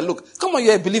arguments, I look, come on,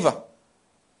 you're a believer.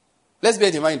 Let's bear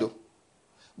it in mind though.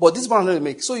 But this one I'm going to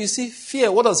make. So you see,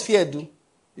 fear, what does fear do?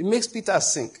 It makes Peter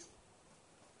sink.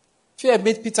 Fear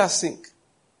made Peter sink.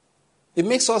 It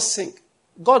makes us sink.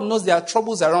 God knows there are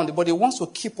troubles around, but he wants to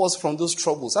keep us from those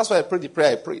troubles. That's why I prayed the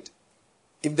prayer I prayed.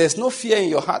 If there's no fear in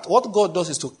your heart, what God does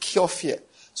is to cure fear.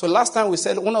 So last time we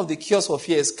said one of the cures for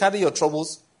fear is carry your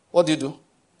troubles. What do?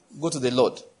 Go to the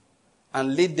Lord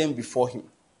and lay them before him.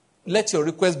 Let your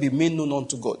request be made known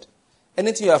unto God.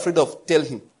 Anything you're afraid of, tell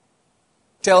him.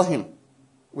 Tell him.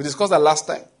 We discussed that last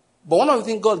time. But one of the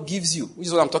things God gives you, which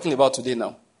is what I'm talking about today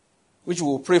now, which we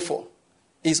will pray for,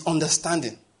 is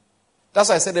understanding. That's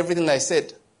why I said everything I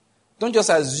said. Don't just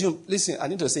assume. Listen, I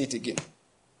need to say it again.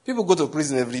 People go to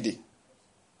prison every day.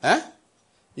 Huh?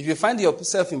 If you find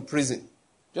yourself in prison,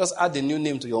 just add a new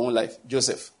name to your own life.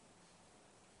 Joseph.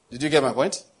 Did you get my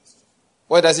point?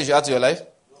 What does it add to your life?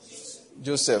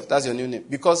 Joseph. That's your new name.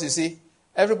 Because you see,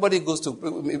 everybody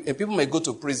people may go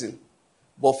to prison.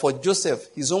 But for Joseph,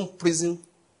 his own prison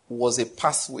was a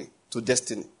pathway to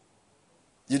destiny.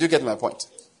 Did you get my point?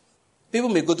 People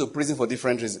may go to prison for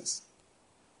different reasons.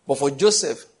 But for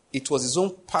Joseph, it was his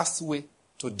own pathway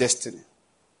to destiny.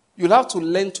 You'll have to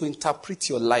learn to interpret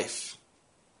your life.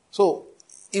 So,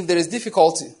 if there is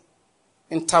difficulty,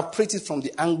 interpret it from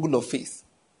the angle of faith.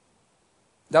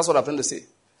 That's what I'm trying to say.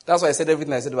 That's why I said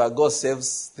everything I said about God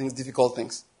saves things, difficult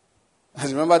things. I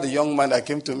remember the young man that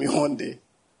came to me one day.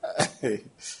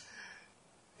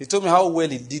 He told me how well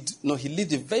he did. No, he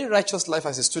lived a very righteous life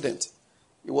as a student.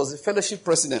 He was a fellowship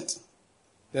president.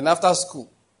 Then after school,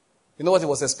 you know what he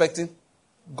was expecting?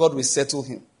 God will settle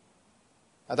him.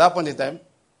 At that point in time,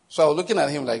 so I was looking at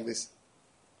him like this.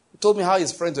 He told me how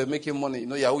his friends were making money.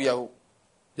 Yahoo.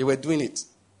 They were doing it.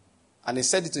 And he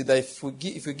said it to me that if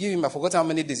you give him, I forgot how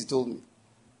many days he told me. He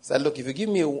said, look, if you give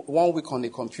me 1 week on a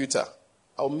computer,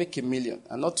 I'll make $1 million.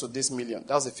 And not to this $1 million.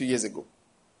 That was a few years ago.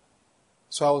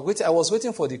 So I was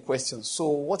waiting for the question. So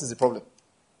what is the problem?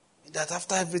 That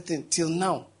after everything, till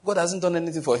now, God hasn't done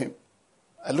anything for him.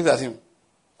 I looked at him.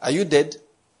 Are you dead?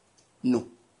 No.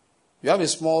 You have a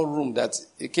small room that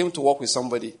he came to work with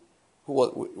somebody who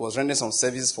was rendering some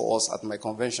services for us at my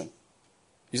convention.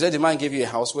 You said the man gave you a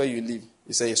house where you live.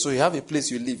 He said, so you have a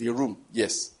place you live, a room?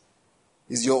 Yes.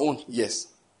 Is your own? Yes.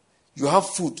 You have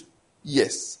food?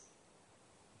 Yes.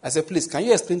 I said, please, can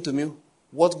you explain to me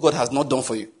what God has not done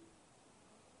for you?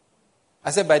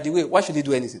 I said, by the way, why should he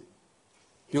do anything?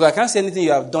 Because I can't see anything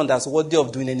you have done that's worthy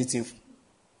of doing anything.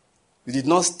 You did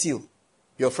not steal.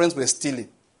 Your friends were stealing.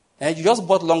 And you just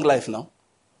bought long life now.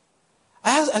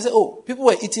 I said, people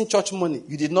were eating church money.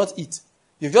 You did not eat.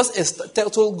 You just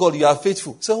told God you are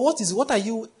faithful. So what are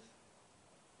you?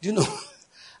 Do you know?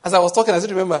 As I was talking, I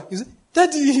still remember. He said,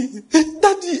 Daddy.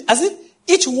 I said,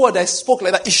 each word I spoke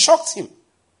like that, it shocked him.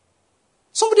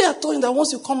 Somebody had told him that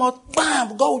once you come out,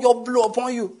 bam, God will blow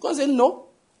upon you. God said, no.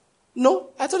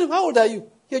 I told him, how old are you?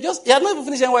 He had not even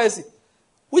finished NYSC.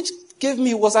 Which gave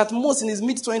me was at most in his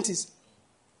mid-20s.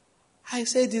 I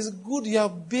said, it's good you are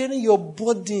bearing your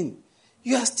burden.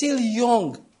 You are still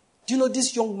young. Do you know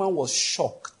this young man was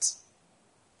shocked?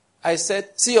 I said,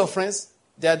 see your friends?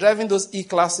 They are driving those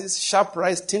E-classes, sharp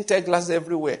rides, tinted glasses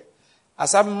everywhere. I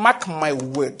said, mark my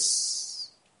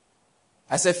words.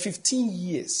 I said, 15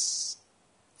 years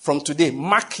from today,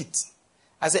 mark it.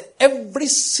 I said, every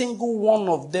single one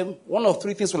of them, one of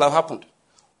three things will have happened.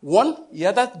 One, he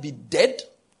either be dead,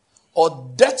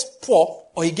 or death poor,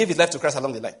 or he gave his life to Christ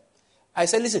along the line. I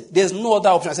said, listen, there's no other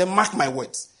option. I said, mark my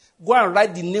words. Go and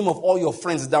write the name of all your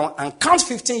friends down and count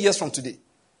 15 years from today.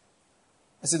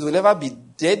 I said, they will ever be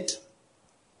dead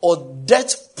or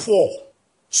death poor.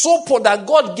 So poor that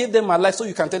God gave them a life so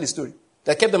you can tell the story.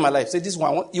 That kept them alive. Say, this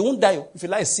one, you won't die. If you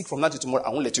lie sick from now to tomorrow, I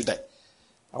won't let you die.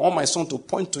 I want my son to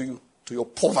point to you, to your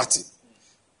poverty.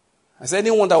 I said,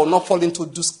 anyone that will not fall into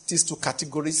these two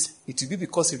categories, it will be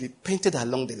because he repented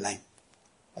along the line.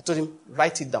 I told him,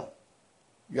 write it down.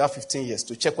 You have 15 years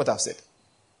to check what I've said.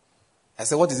 I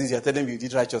said, what is it you're telling me you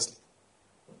did righteously?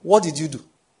 What did you do?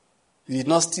 You did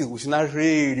not steal. We should not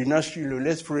raid. You did not steal.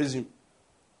 Let's praise him.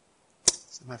 I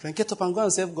said, my friend, get up and go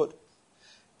and serve God.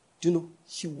 Do you know,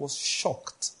 he was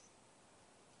shocked.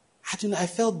 I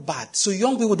felt bad. So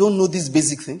young people don't know these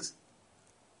basic things.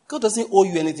 God doesn't owe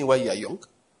you anything while you are young.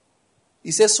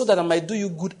 He says, so that I might do you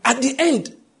good at the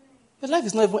end. Your life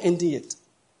is not even ending yet.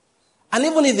 And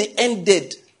even if the end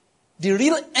ended, the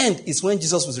real end is when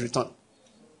Jesus will return.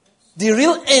 The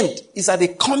real end is at the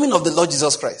coming of the Lord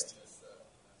Jesus Christ.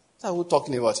 That's what we're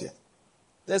talking about here.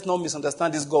 Let's not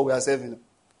misunderstand this God we are serving.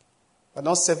 We're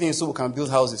not serving him so we can build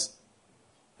houses.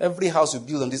 Every house you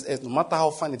build on this earth, no matter how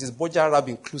fine it is, Burj Arab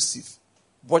inclusive,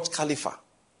 Burj Khalifa,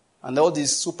 and all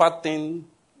these super thin,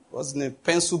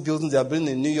 pencil buildings they are building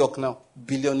in New York now,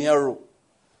 billionaire row.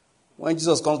 When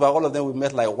Jesus comes back, all of them will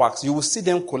melt like wax. You will see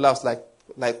them collapse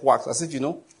like wax, as if,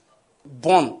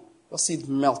 burn. You'll see it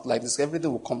melt like this.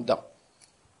 Everything will come down.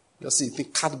 You'll see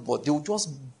it, cardboard. They will just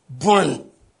burn.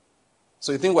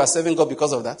 So you think we are serving God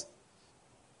because of that?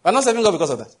 We're not serving God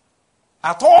because of that.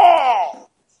 At all!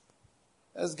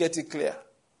 Let's get it clear.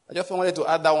 I just wanted to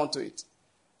add that one to it.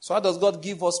 So how does God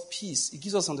give us peace? He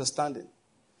gives us understanding.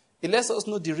 He lets us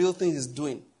know the real thing he's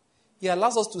doing. He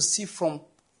allows us to see from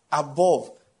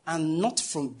above and not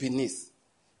from beneath.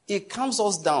 He calms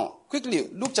us down. Quickly,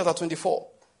 Luke chapter 24.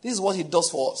 This is what he does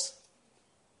for us.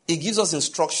 He gives us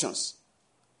instructions.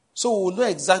 So we will know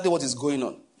exactly what is going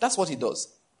on. That's what he does.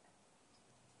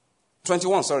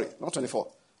 21, sorry, not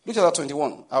 24. Luke chapter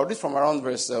 21. I'll read from around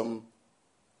verse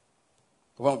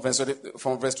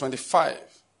 25.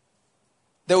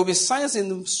 There will be signs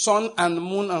in the sun and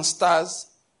moon and stars,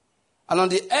 and on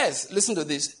the earth, listen to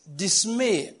this,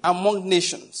 dismay among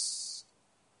nations.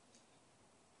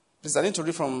 Please, I need to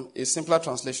read from a simpler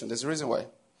translation. There's a reason why. It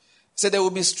said there will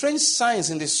be strange signs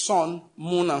in the sun,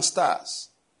 moon, and stars.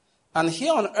 And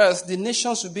here on earth, the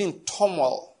nations will be in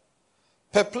turmoil,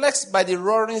 perplexed by the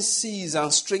roaring seas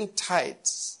and strange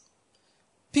tides.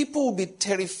 People will be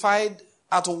terrified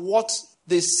at what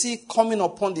they see coming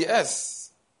upon the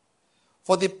earth.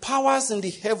 For the powers in the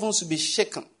heavens will be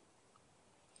shaken.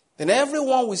 Then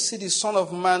everyone will see the Son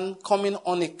of Man coming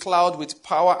on a cloud with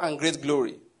power and great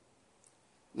glory.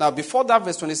 Now, before that,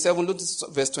 verse 27, look at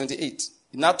verse 28.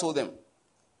 He now told them.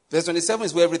 Verse 27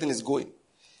 is where everything is going.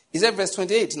 He said, verse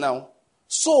 28 now.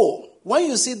 So, when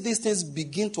you see these things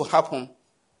begin to happen,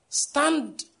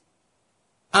 stand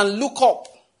and look up.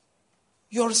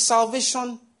 Your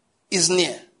salvation is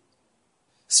near.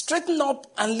 Straighten up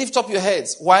and lift up your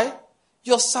heads. Why?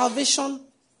 Your salvation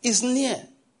is near.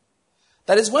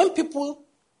 That is when people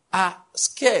are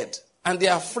scared and they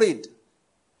are afraid.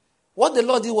 What the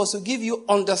Lord did was to give you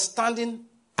understanding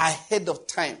ahead of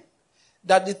time.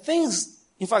 That the things,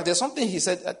 in fact, there's something he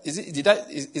said. Is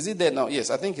it there now? Yes,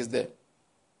 I think it's there.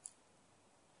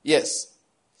 Yes.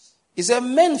 He said,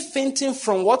 men fainting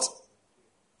from what?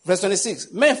 Verse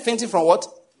 26. Men fainting from what?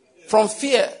 From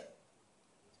fear.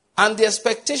 And the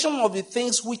expectation of the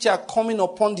things which are coming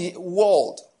upon the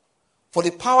world. For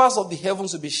the powers of the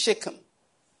heavens will be shaken.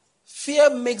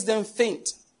 Fear makes them faint.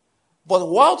 But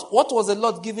what was the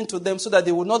Lord giving to them so that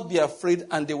they would not be afraid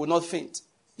and they would not faint?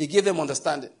 He gave them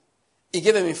understanding. He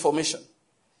gave them information.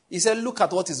 He said, look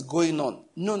at what is going on.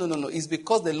 No. It's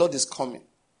because the Lord is coming.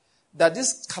 That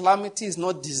this calamity is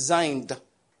not designed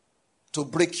to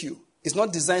break you. It's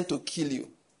not designed to kill you.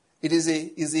 It is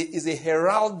a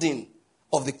heralding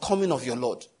of the coming of your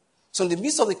Lord. So in the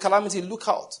midst of the calamity, look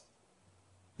out.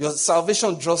 Your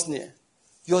salvation draws near.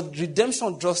 Your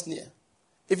redemption draws near.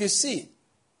 If you see,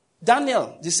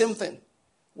 Daniel, the same thing.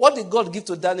 What did God give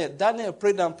to Daniel? Daniel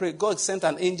prayed and prayed. God sent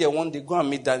an angel one day, go and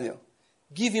meet Daniel.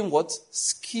 Give him what?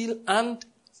 Skill and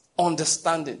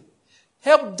understanding.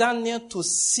 Help Daniel to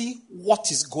see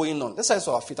what is going on. Let's rise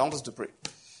to our feet. I want us to pray.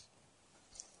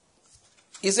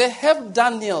 He said, help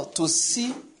Daniel to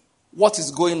see what is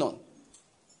going on.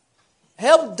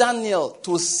 Help Daniel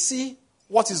to see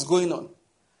what is going on.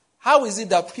 How is it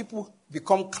that people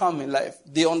become calm in life?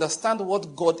 They understand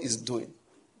what God is doing.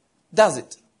 That's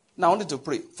it. Now I want you to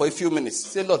pray for a few minutes.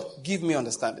 Say, Lord, give me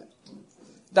understanding.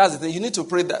 That's it. You need to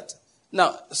pray that.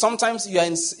 Now, sometimes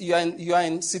you are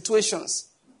in situations.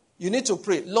 You need to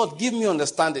pray, Lord, give me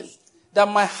understanding. That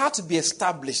my heart be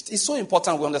established. It's so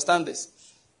important we understand this.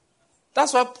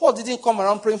 That's why Paul didn't come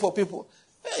around praying for people.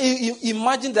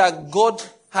 Imagine that God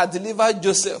had delivered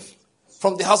Joseph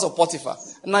from the house of Potiphar.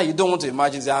 Now you don't want to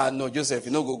imagine, no, Joseph,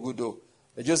 you no go good though.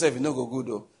 Joseph, you no go good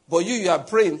though. But you are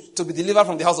praying to be delivered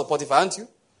from the house of Potiphar, aren't you?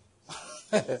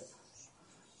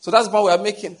 So that's the point we are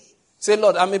making. Say,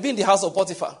 Lord, I may be in the house of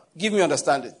Potiphar. Give me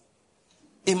understanding.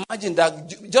 Imagine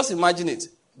that, just imagine it,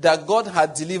 that God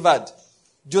had delivered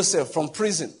Joseph from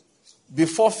prison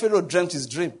before Pharaoh dreamt his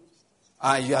dream.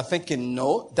 And you are thinking,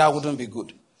 no, that wouldn't be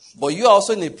good. But you are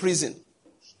also in a prison,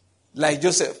 like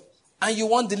Joseph, and you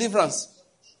want deliverance.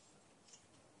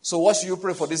 So what should you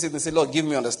pray for this evening? Say, Lord, give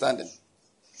me understanding.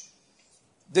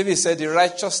 David said, the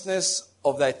righteousness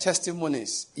of thy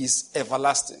testimonies is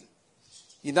everlasting.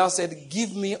 He now said,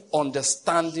 give me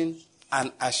understanding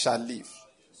and I shall live.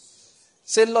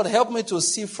 Say, Lord, help me to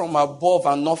see from above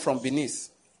and not from beneath.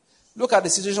 Look at the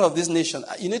situation of this nation.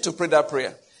 You need to pray that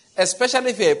prayer.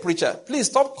 Especially if you're a preacher. Please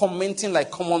stop commenting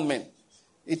like common men.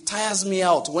 It tires me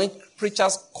out when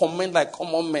preachers comment like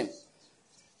common men.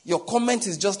 Your comment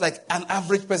is just like an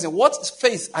average person. What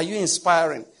faith are you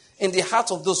inspiring in the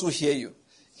heart of those who hear you?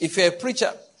 If you're a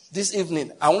preacher this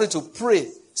evening, I want you to pray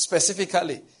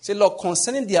specifically. Say, Lord,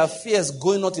 concerning the affairs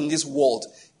going on in this world,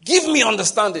 give me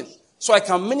understanding so I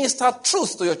can minister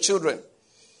truth to your children.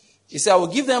 He said, I will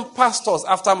give them pastors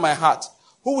after my heart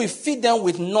who will feed them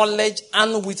with knowledge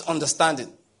and with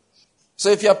understanding. So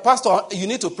if you're a pastor, you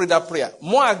need to pray that prayer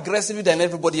more aggressively than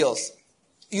everybody else.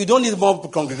 You don't need more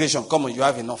congregation. Come on, you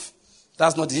have enough.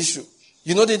 That's not the issue.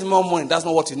 You don't need more money. That's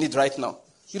not what you need right now.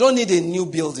 You don't need a new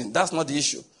building. That's not the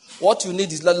issue. What you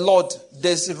need is, Lord,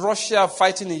 there's Russia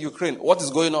fighting in Ukraine. What is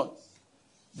going on?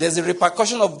 There's a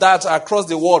repercussion of that across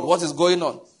the world. What is going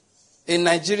on? In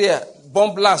Nigeria,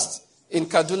 bomb blast in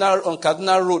Kaduna, on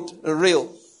Kaduna Road,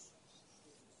 rail.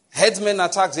 Headsmen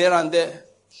attacks here and there.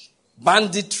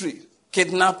 Banditry,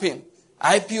 kidnapping,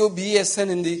 IPOB, ESN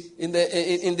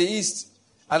in the east.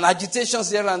 And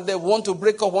agitations here and there. Want to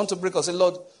break up. Say,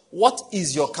 Lord, what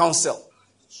is your counsel?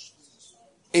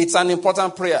 It's an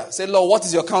important prayer. Say, Lord, what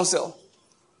is your counsel?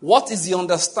 What is the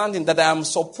understanding that I am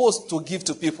supposed to give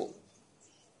to people?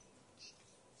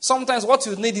 Sometimes what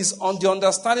you need is on the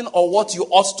understanding of what you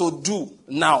ought to do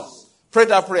now. Pray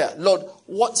that prayer. Lord,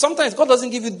 sometimes God doesn't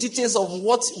give you details of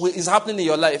what is happening in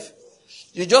your life.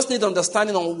 You just need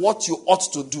understanding on what you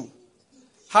ought to do.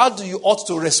 How do you ought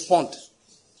to respond?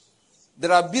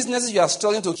 There are businesses you are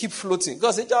struggling to keep floating.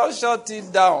 God says, just shut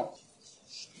it down.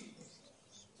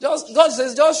 God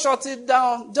says, just shut it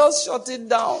down. Just shut it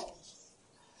down.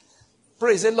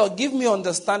 Pray. Say, Lord, give me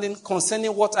understanding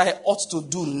concerning what I ought to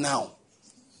do now.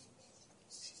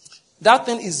 That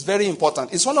thing is very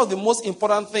important. It's one of the most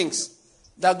important things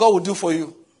that God will do for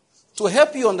you. To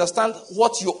help you understand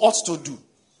what you ought to do.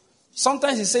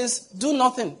 Sometimes he says, do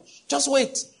nothing. Just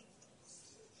wait.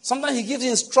 Sometimes he gives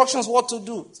instructions what to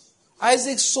do.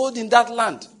 Isaac sowed in that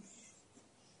land.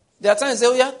 There are times he says,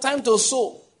 oh yeah, time to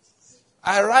sow.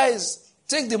 Arise,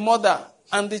 take the mother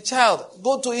and the child,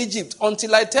 go to Egypt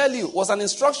until I tell you. It was an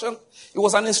instruction. It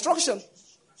was an instruction.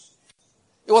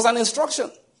 It was an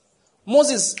instruction.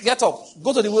 Moses, get up,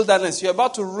 go to the wilderness. You're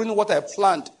about to ruin what I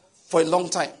planned for a long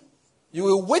time. You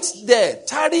will wait there,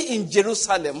 tarry in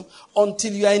Jerusalem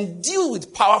until you are endued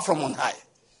with power from on high.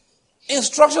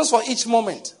 Instructions for each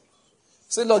moment.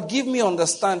 Say, Lord, give me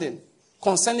understanding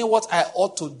concerning what I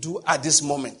ought to do at this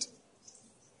moment.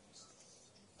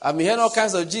 I've been hearing all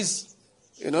kinds of gist.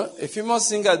 A famous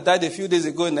singer died a few days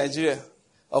ago in Nigeria.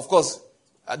 Of course,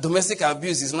 domestic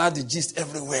abuse is now the gist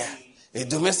everywhere. A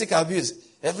domestic abuse.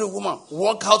 Every woman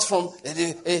walk out from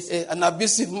an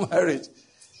abusive marriage.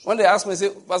 When they asked me,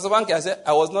 say, Pastor Banky, I said,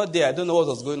 I was not there. I don't know what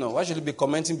was going on. Why should you be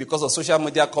commenting because of social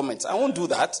media comments? I won't do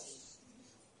that.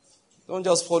 Don't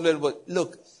just follow it. But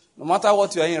look, no matter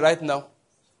what you are in right now,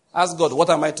 ask God, what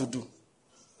am I to do?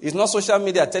 It's not social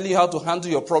media telling you how to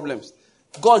handle your problems.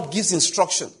 God gives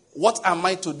instruction. What am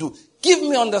I to do? Give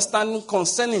me understanding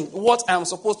concerning what I am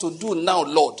supposed to do now,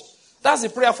 Lord. That's the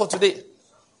prayer for today.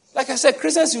 Like I said,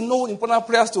 Christians, you know important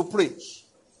prayers to pray.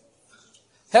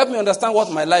 Help me understand what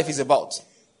my life is about.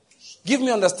 Give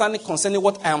me understanding concerning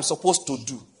what I am supposed to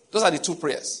do. Those are the two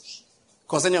prayers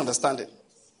concerning understanding.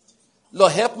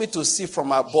 Lord, help me to see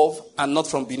from above and not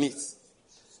from beneath.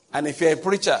 And if you're a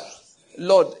preacher,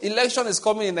 Lord, election is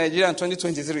coming in Nigeria in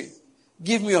 2023.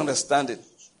 Give me understanding.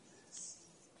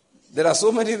 There are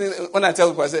so many things. When I tell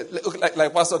people, I say,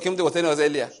 like Pastor Kimde was telling us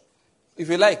earlier, if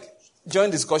you like, join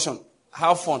discussion,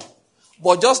 have fun.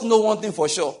 But just know one thing for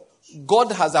sure.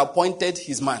 God has appointed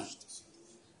his man.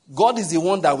 God is the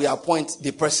one that will appoint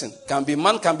the person. Can be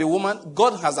man, can be woman.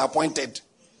 God has appointed.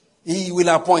 He will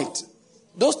appoint.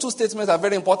 Those two statements are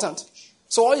very important.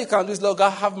 So all you can do is, Lord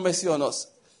God, have mercy on us.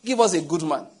 Give us a good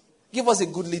man. Give us a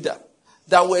good leader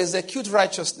that will execute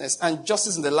righteousness and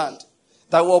justice in the land,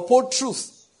 that will uphold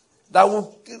truth, that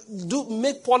will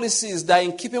make policies that are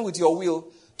in keeping with your will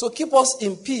to keep us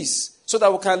in peace so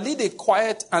that we can lead a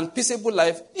quiet and peaceable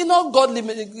life in all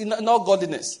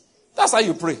godliness. That's how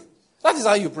you pray. That is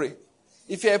how you pray.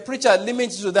 If you're a preacher,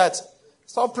 limit to that.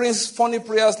 Stop praying funny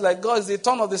prayers like, God is the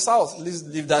turn of the south.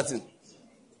 Leave that in.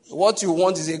 What you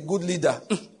want is a good leader.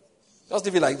 Just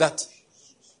leave it like that.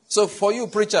 So for you,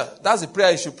 preacher, that's the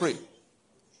prayer you should pray.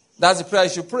 That's the prayer you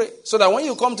should pray. So that when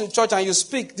you come to church and you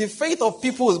speak, the faith of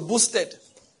people is boosted.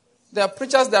 There are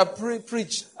preachers that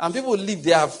preach and people leave,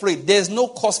 they are afraid. There's no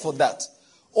cause for that.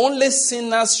 Only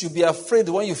sinners should be afraid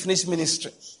when you finish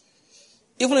ministry.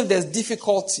 Even if there's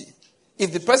difficulty,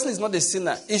 if the person is not a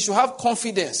sinner, he should have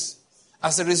confidence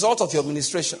as a result of your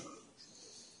ministration.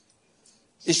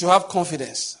 He should have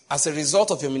confidence as a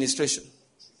result of your ministration.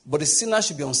 But the sinner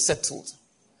should be unsettled.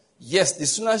 Yes, the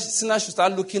sinner should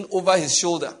start looking over his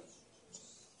shoulder.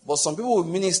 But some people will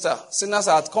minister. Sinners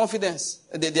are at confidence.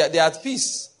 They are at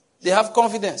peace. They have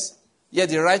confidence. Yet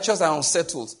the righteous are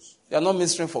unsettled. You are not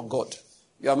ministering for God.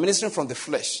 You are ministering from the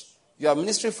flesh. You are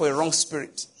ministering for a wrong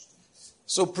spirit.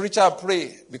 So preacher,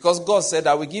 pray, because God said,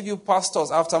 I will give you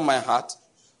pastors after my heart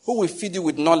who will feed you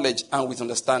with knowledge and with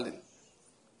understanding.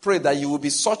 Pray that you will be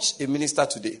such a minister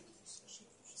today.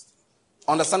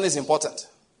 Understanding is important.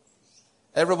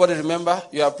 Everybody remember,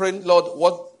 you are praying, Lord,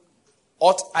 what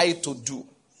ought I to do?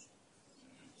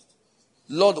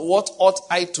 Lord, what ought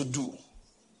I to do?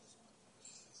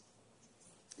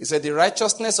 He said, the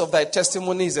righteousness of thy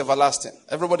testimony is everlasting.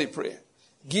 Everybody pray.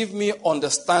 Give me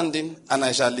understanding and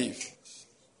I shall live.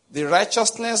 The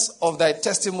righteousness of thy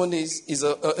testimonies is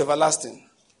everlasting.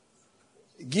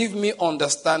 Give me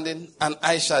understanding and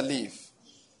I shall live.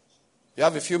 You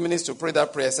have a few minutes to pray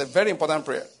that prayer. It's a very important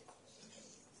prayer.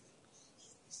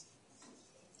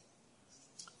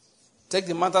 Take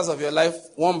the matters of your life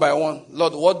one by one.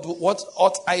 Lord, what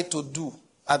ought I to do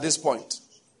at this point?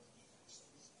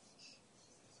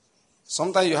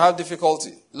 Sometimes you have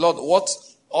difficulty. Lord, what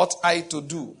ought I to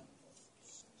do?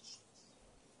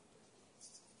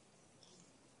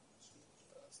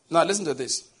 Now listen to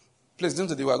this. Please listen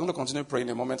to this. We're going to continue praying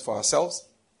a moment for ourselves.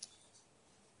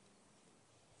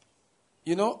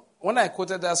 You know, when I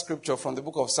quoted that scripture from the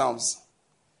book of Psalms,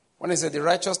 when it said, the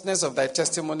righteousness of thy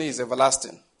testimony is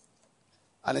everlasting.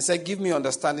 And it said, give me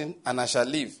understanding and I shall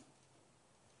live.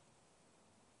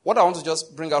 What I want to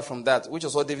just bring out from that, which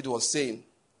is what David was saying,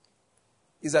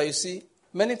 is that you see,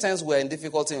 many times we're in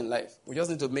difficulty in life. We just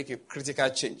need to make a critical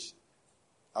change.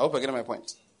 I hope you're getting my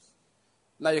point.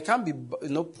 Now, you can't be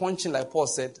punching, like Paul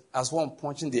said, as one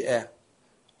punching the air,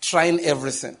 trying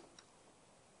everything.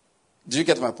 Do you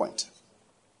get my point?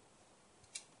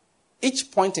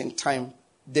 Each point in time,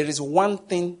 there is one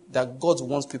thing that God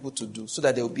wants people to do so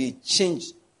that there will be a change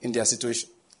in their situation.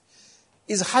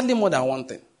 It's hardly more than one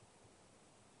thing.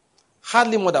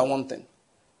 Hardly more than one thing.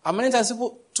 And many times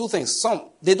people, two things. Some,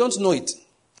 they don't know it.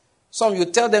 Some, you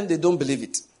tell them, they don't believe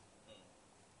it.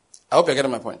 I hope you're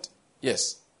getting my point.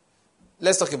 Yes.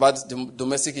 Let's talk about the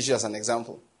domestic issue as an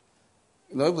example.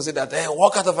 You know, people say that, hey,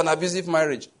 walk out of an abusive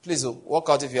marriage. Please, walk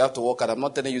out if you have to walk out. I'm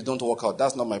not telling you don't walk out.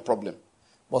 That's not my problem.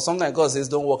 But sometimes God says,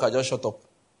 don't walk out, just shut up.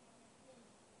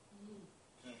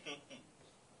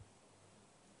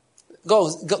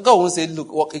 God won't say,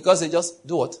 look, walk. God says, just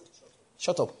do what?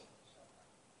 Shut up.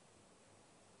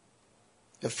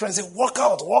 Your friends say, walk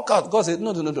out, walk out. God says,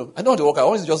 no. I don't want to walk out. I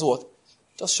want you to just what?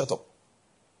 Just shut up.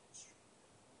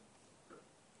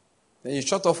 Then you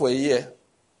shut up for a year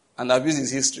and abuse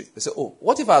his history. They say, oh,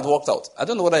 what if I had walked out? I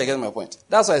don't know whether you get my point.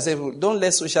 That's why I say, don't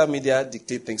let social media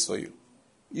dictate things for you.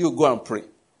 You go and pray.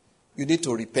 You need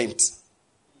to repent.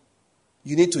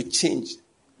 You need to change.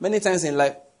 Many times in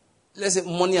life, let's say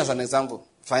money as an example,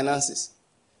 finances.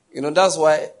 You know, that's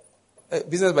why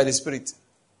business by the Spirit,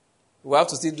 we have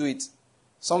to still do it.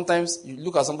 Sometimes you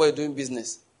look at somebody doing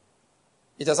business.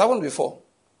 It has happened before.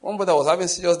 One brother was having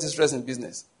serious distress in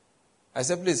business. I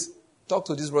said, please, talk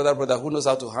to this brother who knows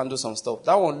how to handle some stuff.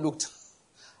 That one looked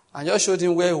and just showed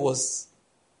him where he was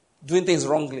doing things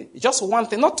wrongly. Just one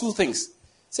thing, not two things.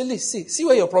 Say, see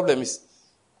where your problem is.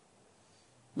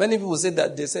 Many people say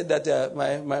that they said that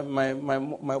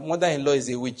my mother-in-law is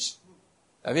a witch.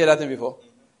 Have you heard that thing before?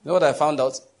 You know what I found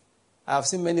out? I have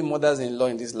seen many mothers-in-law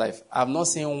in this life. I have not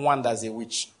seen one that's a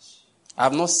witch. I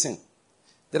have not seen.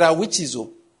 There are witches,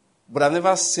 but I've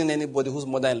never seen anybody whose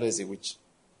mother-in-law is a witch.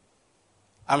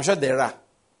 I'm sure there are.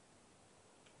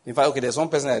 In fact, okay, there's one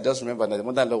person I just remember that the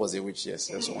mother-in-law was a witch. Yes,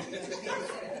 that's one.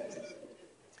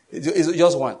 It's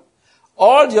just one.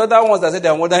 All the other ones that said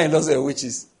their mother-in-laws were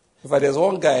witches. In fact, there's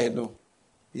one guy I know.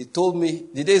 He told me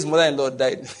the day his mother-in-law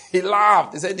died, he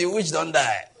laughed. He said, the witch don't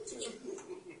die.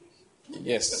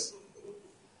 Yes.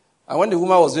 And when the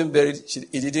woman was being buried,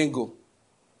 he didn't go.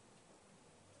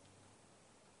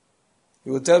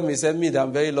 He would tell me, he said, that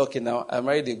I'm very lucky now. I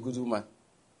married a good woman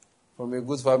from a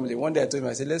good family. One day I told him,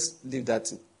 I said, let's leave that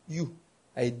thing. You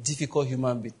are a difficult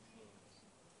human being.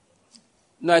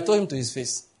 No, I told him to his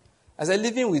face. I said,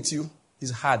 living with you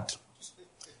is hard.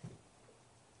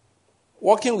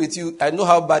 Working with you, I know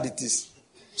how bad it is.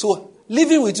 So,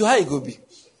 living with you, how it go be?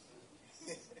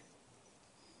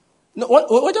 No,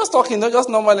 we're just talking, not just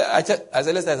normally. I said,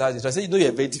 let's start. I said, you're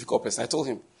a very difficult person. I told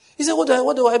him. He said, what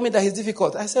do I mean that he's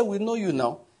difficult? I said, we know you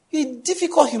now. He's a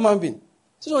difficult human being.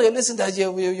 So you're listening that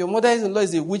your mother-in-law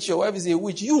is a witch, your wife is a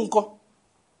witch. You unko.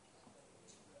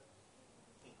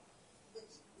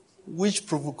 Witch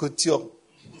provocateur.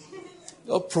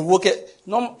 Don't provoke it.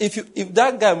 If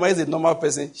that guy marries a normal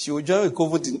person, she will join a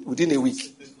covenant within a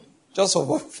week. Just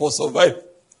for survive.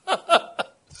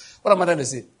 What am I trying to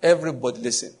say? Everybody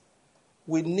listen.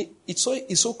 It's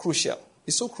so crucial.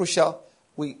 It's so crucial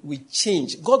we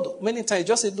change. God many times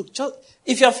just said, look,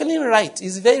 if you are feeling right,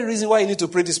 it's the very reason why you need to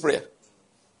pray this prayer.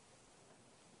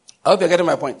 I hope you're getting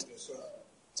my point.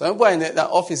 Some people are in the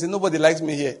office and nobody likes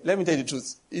me here. Let me tell you the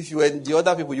truth. If you were the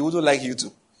other people, you wouldn't like you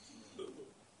too.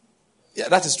 Yeah,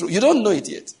 that is true. You don't know it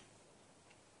yet.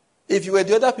 If you were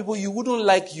the other people, you wouldn't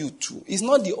like you too. It's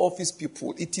not the office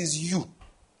people. It is you.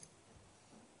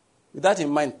 With that in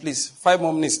mind, please, 5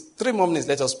 more minutes, 3 more minutes,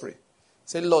 let us pray.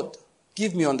 Say, Lord,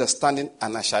 give me understanding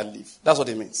and I shall live. That's what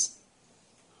it means.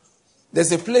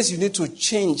 There's a place you need to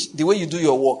change the way you do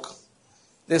your work.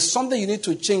 There's something you need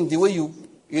to change the way you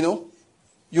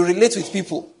relate with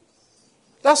people.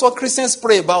 That's what Christians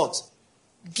pray about.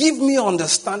 Give me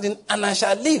understanding and I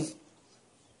shall live.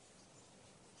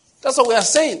 That's what we are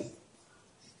saying.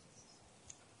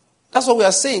 That's what we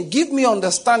are saying. Give me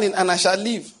understanding and I shall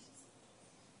live.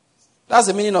 That's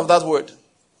the meaning of that word.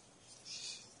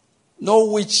 No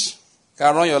witch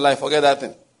can run your life. Forget that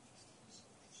thing.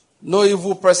 No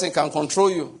evil person can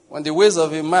control you. When the ways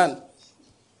of a man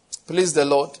please the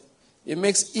Lord, it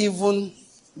makes even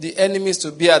the enemies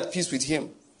to be at peace with him.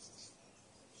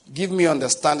 Give me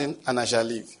understanding and I shall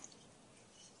live.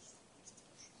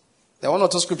 There are 1 or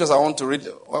 2 scriptures I want to read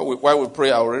while we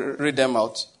pray. I'll read them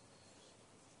out.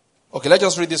 Okay, let's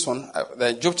just read this one.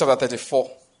 Job chapter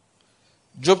 34.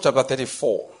 Job chapter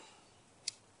 34.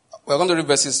 We're going to read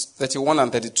verses 31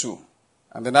 and 32.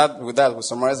 And then with that, we'll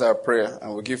summarize our prayer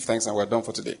and we'll give thanks and we're done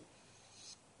for today.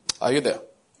 Are you there?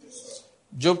 Yes,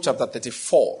 Job chapter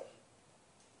 34.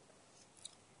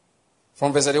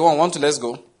 From verse 31, 1 to let's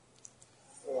go.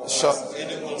 Sure.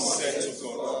 Anyone said to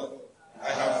God, I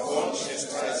have borne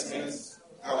chastisement,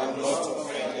 I will not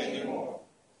offend anymore.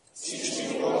 Teach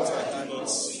me what I do not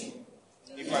see.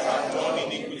 If I have done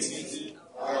iniquity,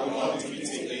 I will not do it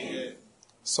again.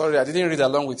 Sorry, I didn't read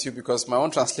along with you because my own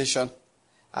translation,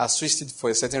 I switched it for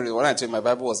a certain reason. When I told you my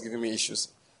Bible was giving me issues,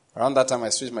 around that time I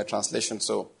switched my translation.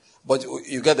 But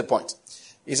you get the point.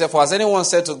 He said, for as anyone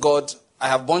said to God, I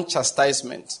have borne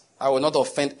chastisement, I will not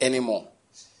offend anymore.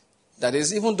 That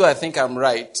is, even though I think I'm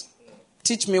right,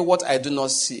 teach me what I do not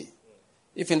see.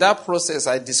 If in that process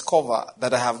I discover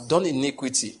that I have done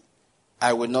iniquity,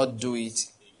 I will not do it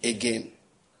again.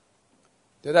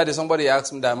 The other day somebody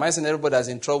asked me that, am I saying everybody that's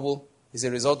in trouble is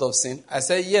a result of sin? I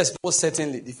said, yes, most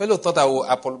certainly. The fellow thought I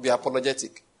would be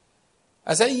apologetic.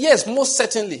 I said, yes, most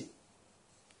certainly. He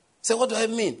said, what do I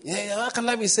mean? How can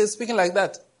I be speaking like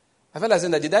that? I felt like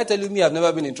saying that, did I tell you me I've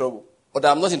never been in trouble? Or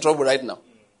that I'm not in trouble right now?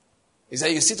 He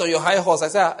said, you sit on your high horse. I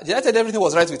said, did I tell you everything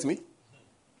was right with me?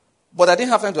 But I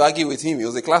didn't have time to argue with him. He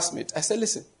was a classmate. I said,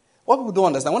 listen, what people don't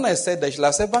understand, when I said that, you should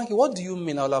have said, Banky, what do you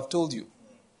mean? I will have told you.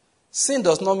 Sin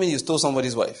does not mean you stole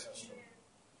somebody's wife.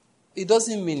 It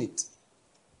doesn't mean it.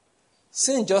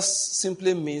 Sin just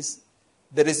simply means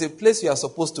there is a place you are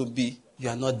supposed to be, you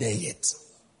are not there yet.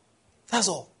 That's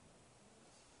all.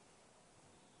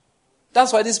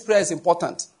 That's why this prayer is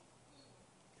important.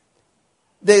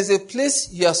 There is a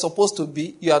place you are supposed to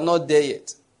be, you are not there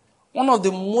yet. One of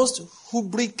the most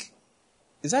hubris,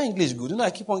 is that English good? I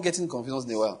keep on getting confused once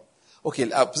in a while.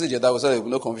 Okay, I'll put it that way so there will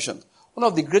be no confusion. One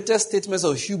of the greatest statements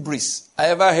of hubris I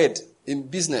ever heard in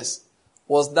business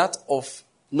was that of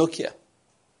Nokia.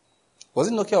 Was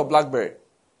it Nokia or BlackBerry?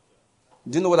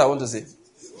 Do you know what I want to say?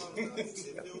 They didn't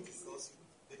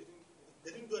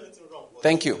do anything wrong.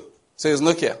 Thank you. So it's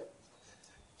Nokia.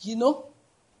 You know?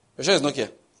 You're sure it's Nokia?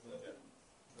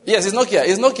 Yes, it's Nokia.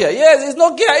 It's Nokia. Yes, it's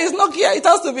Nokia. It's Nokia. It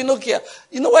has to be Nokia.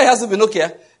 You know why it has to be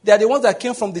Nokia? They are the ones that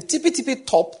came from the tippy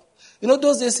top. You know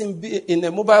those days in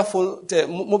the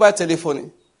mobile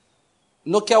telephony,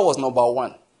 Nokia was number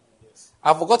one.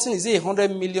 I've forgotten, is it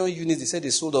 100 million units they said they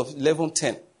sold of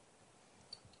 1110.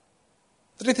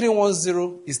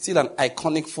 3310 is still an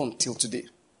iconic phone till today.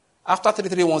 After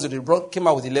 3310, they came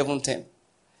out with 1110.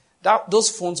 Those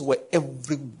phones were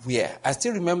everywhere. I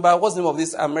still remember, what's the name of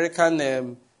this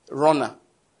American runner?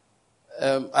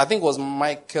 I think it was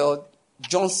Michael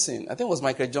Johnson.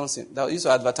 That used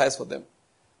to advertise for them.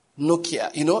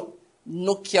 Nokia, you know,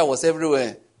 Nokia was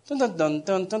everywhere. Dun, dun, dun,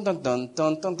 dun, dun, dun, dun,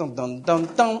 dun, dun, dun, dun, dun,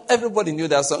 dun. Everybody knew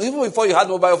that song, even before you had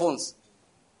mobile phones.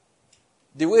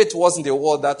 The way it was in the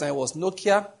world that time was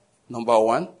Nokia, number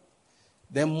one.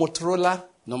 Then Motorola,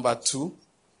 number two.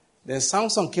 Then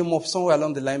Samsung came up somewhere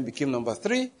along the line, became number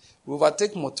three. We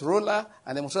overtake Motorola,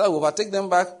 and then Motorola, we overtake them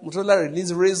back. Motorola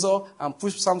released Razr and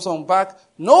pushed Samsung back.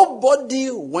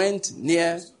 Nobody went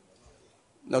near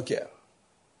Nokia.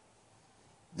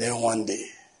 Then one day,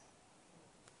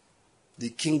 the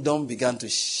kingdom began to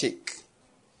shake.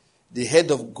 The head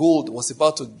of gold was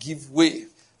about to give way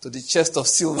to the chest of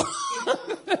silver.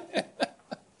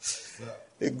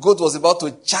 A goat was about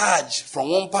to charge from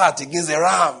one part against a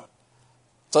ram.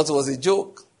 Thought it was a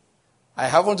joke. I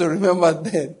happen to remember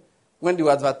then when they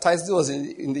were advertising, it was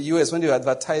in the US, when they were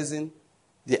advertising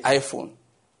the iPhone.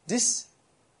 This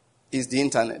is the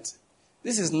internet.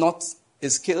 This is not a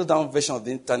scaled down version of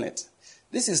the internet.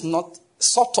 This is not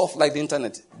sort of like the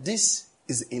internet. This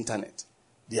is the internet,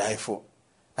 the iPhone.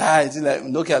 It's like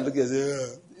Nokia look at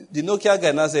the Nokia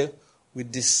guy now say, we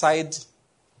decide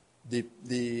the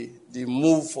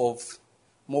move of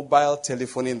mobile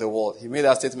telephony in the world. He made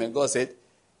that statement. God said,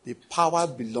 the power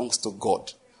belongs to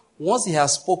God. Once he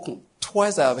has spoken,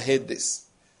 twice I have heard this.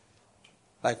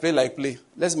 Like play.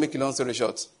 Let's make a long story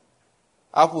short.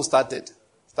 Apple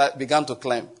began to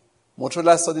climb.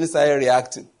 Motorola suddenly started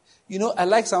reacting. You know, I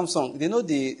like Samsung. They know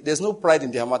there's no pride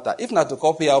in their matter. If not to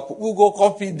copy Apple, we'll go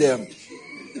copy them.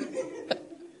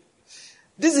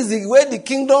 This is the way the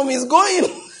kingdom is going.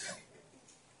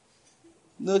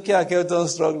 Nokia kept on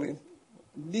struggling.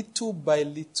 Little by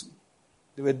little,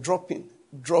 they were dropping.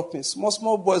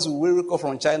 Small boys who will come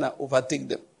from China overtake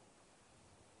them.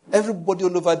 Everybody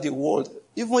all over the world,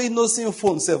 even innocent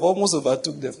phone self, almost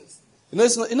overtook them. You know,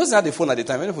 he had the phone at the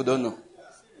time. Many people don't know.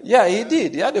 Yeah, he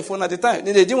did. He had the phone at the time.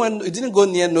 He didn't go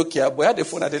near Nokia, but he had the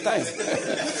phone at the time.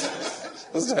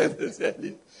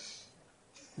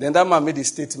 Then that man made a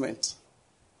statement.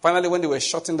 Finally, when they were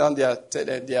shutting down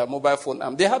their mobile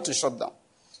phone, they had to shut down.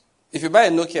 If you buy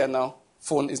a Nokia now,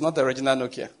 phone is not the original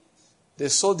Nokia. They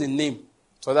sold the name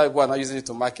so that people are not using it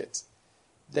to market.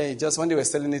 Then when they were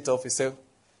selling it off, he said,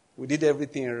 we did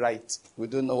everything right. We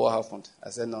don't know what happened. I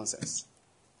said, nonsense.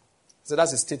 So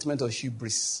that's a statement of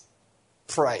hubris.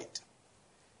 Pride.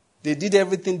 They did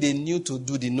everything they knew to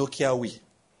do the Nokia way.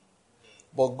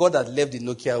 But God had left the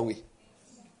Nokia way.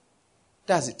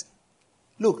 That's it.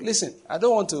 Look, listen. I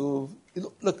don't want to...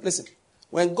 Look, listen.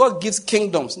 When God gives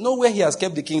kingdoms, know where he has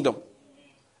kept the kingdom.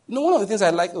 You know, one of the things I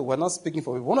like... we're not speaking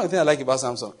for people. One of the things I like about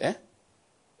Samsung,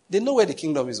 they know where the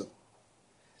kingdom is.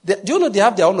 Do you know they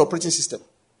have their own operating system?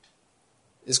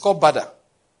 It's called BADA.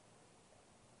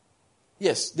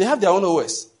 Yes, they have their own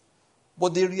OS.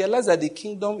 But they realize that the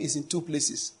kingdom is in two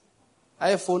places.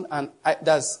 iPhone and...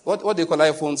 that's what they call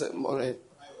iPhones?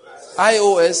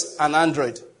 iOS and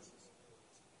Android.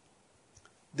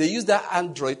 They use that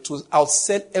Android to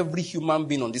outsell every human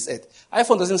being on this earth.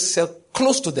 iPhone doesn't sell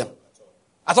close to them.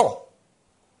 At all.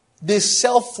 They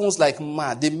sell phones like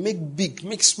mad. They make big,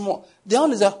 make small. The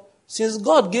only is that since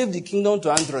God gave the kingdom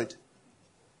to Android,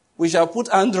 we shall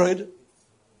put Android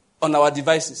on our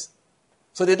devices.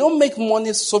 So they don't make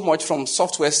money so much from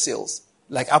software sales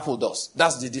like Apple does.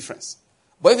 That's the difference.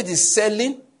 But if it is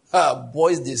selling,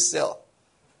 boys, they sell.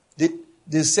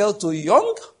 They sell to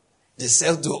young, they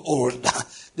sell to old.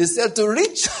 They sell to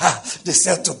rich, they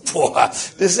sell to poor.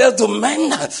 They sell to men,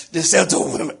 they sell to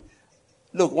women.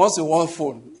 Look, once you want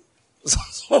phone,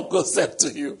 someone goes sell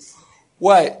to you.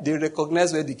 Why? They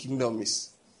recognize where the kingdom is.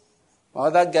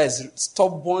 Other guys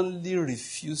stubbornly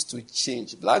refuse to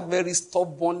change. BlackBerry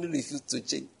stubbornly refused to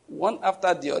change. One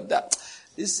after the other.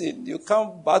 Listen, you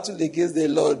can't battle against the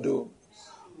Lord, though.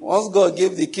 Once God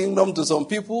gave the kingdom to some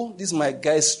people, this my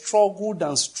guy struggled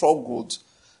and struggled.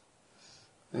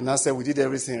 And I said, we did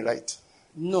everything right.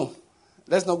 No.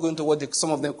 Let's not go into what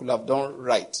some of them could have done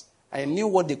right. I knew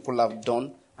what they could have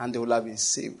done, and they would have been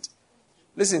saved.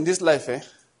 Listen, this life,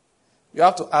 you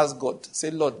have to ask God.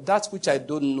 Say, Lord, that which I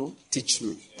don't know, teach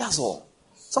me. That's all.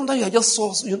 Sometimes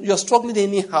you're struggling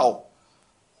anyhow.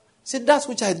 Say, that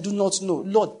which I do not know,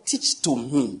 Lord, teach to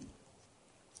me.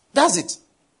 That's it.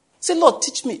 Say, Lord,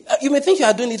 teach me. You may think you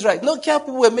are doing it right. Look here,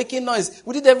 people were making noise.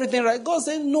 We did everything right. God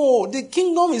said, no, the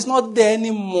kingdom is not there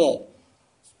anymore.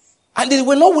 And they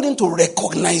were not willing to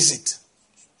recognize it.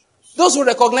 Those who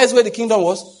recognized where the kingdom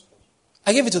was,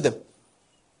 I gave it to them.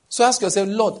 So ask yourself,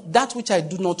 Lord, that which I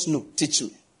do not know, teach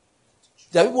me.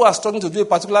 There are people who are struggling to do a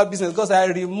particular business because I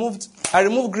removed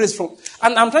grace from,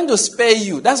 and I'm trying to spare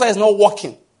you. That's why it's not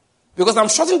working. Because I'm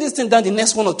shutting this thing down the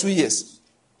next 1 or 2 years.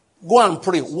 Go and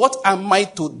pray. What am I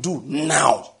to do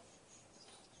now?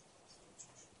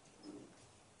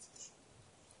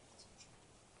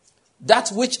 That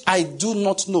which I do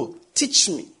not know, teach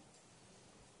me.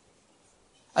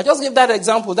 I just gave that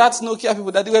example. That's Nokia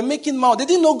people that they were making mouth. They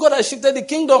didn't know God has shifted the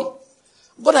kingdom.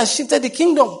 God has shifted the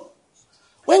kingdom.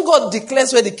 When God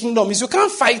declares where the kingdom is, you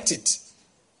can't fight it.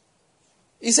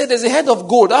 He said there's a head of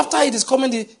gold. After it is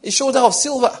coming a shoulder of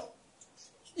silver.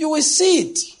 You will see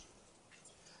it.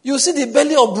 You will see the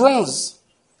belly of bronze.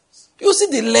 You will see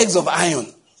the legs of iron.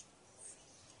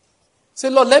 Say,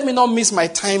 Lord, let me not miss my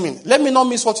timing. Let me not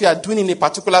miss what you are doing in a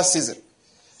particular season.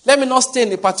 Let me not stay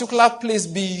in a particular place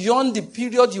beyond the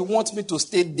period you want me to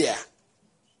stay there.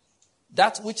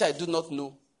 That which I do not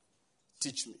know,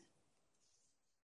 teach me.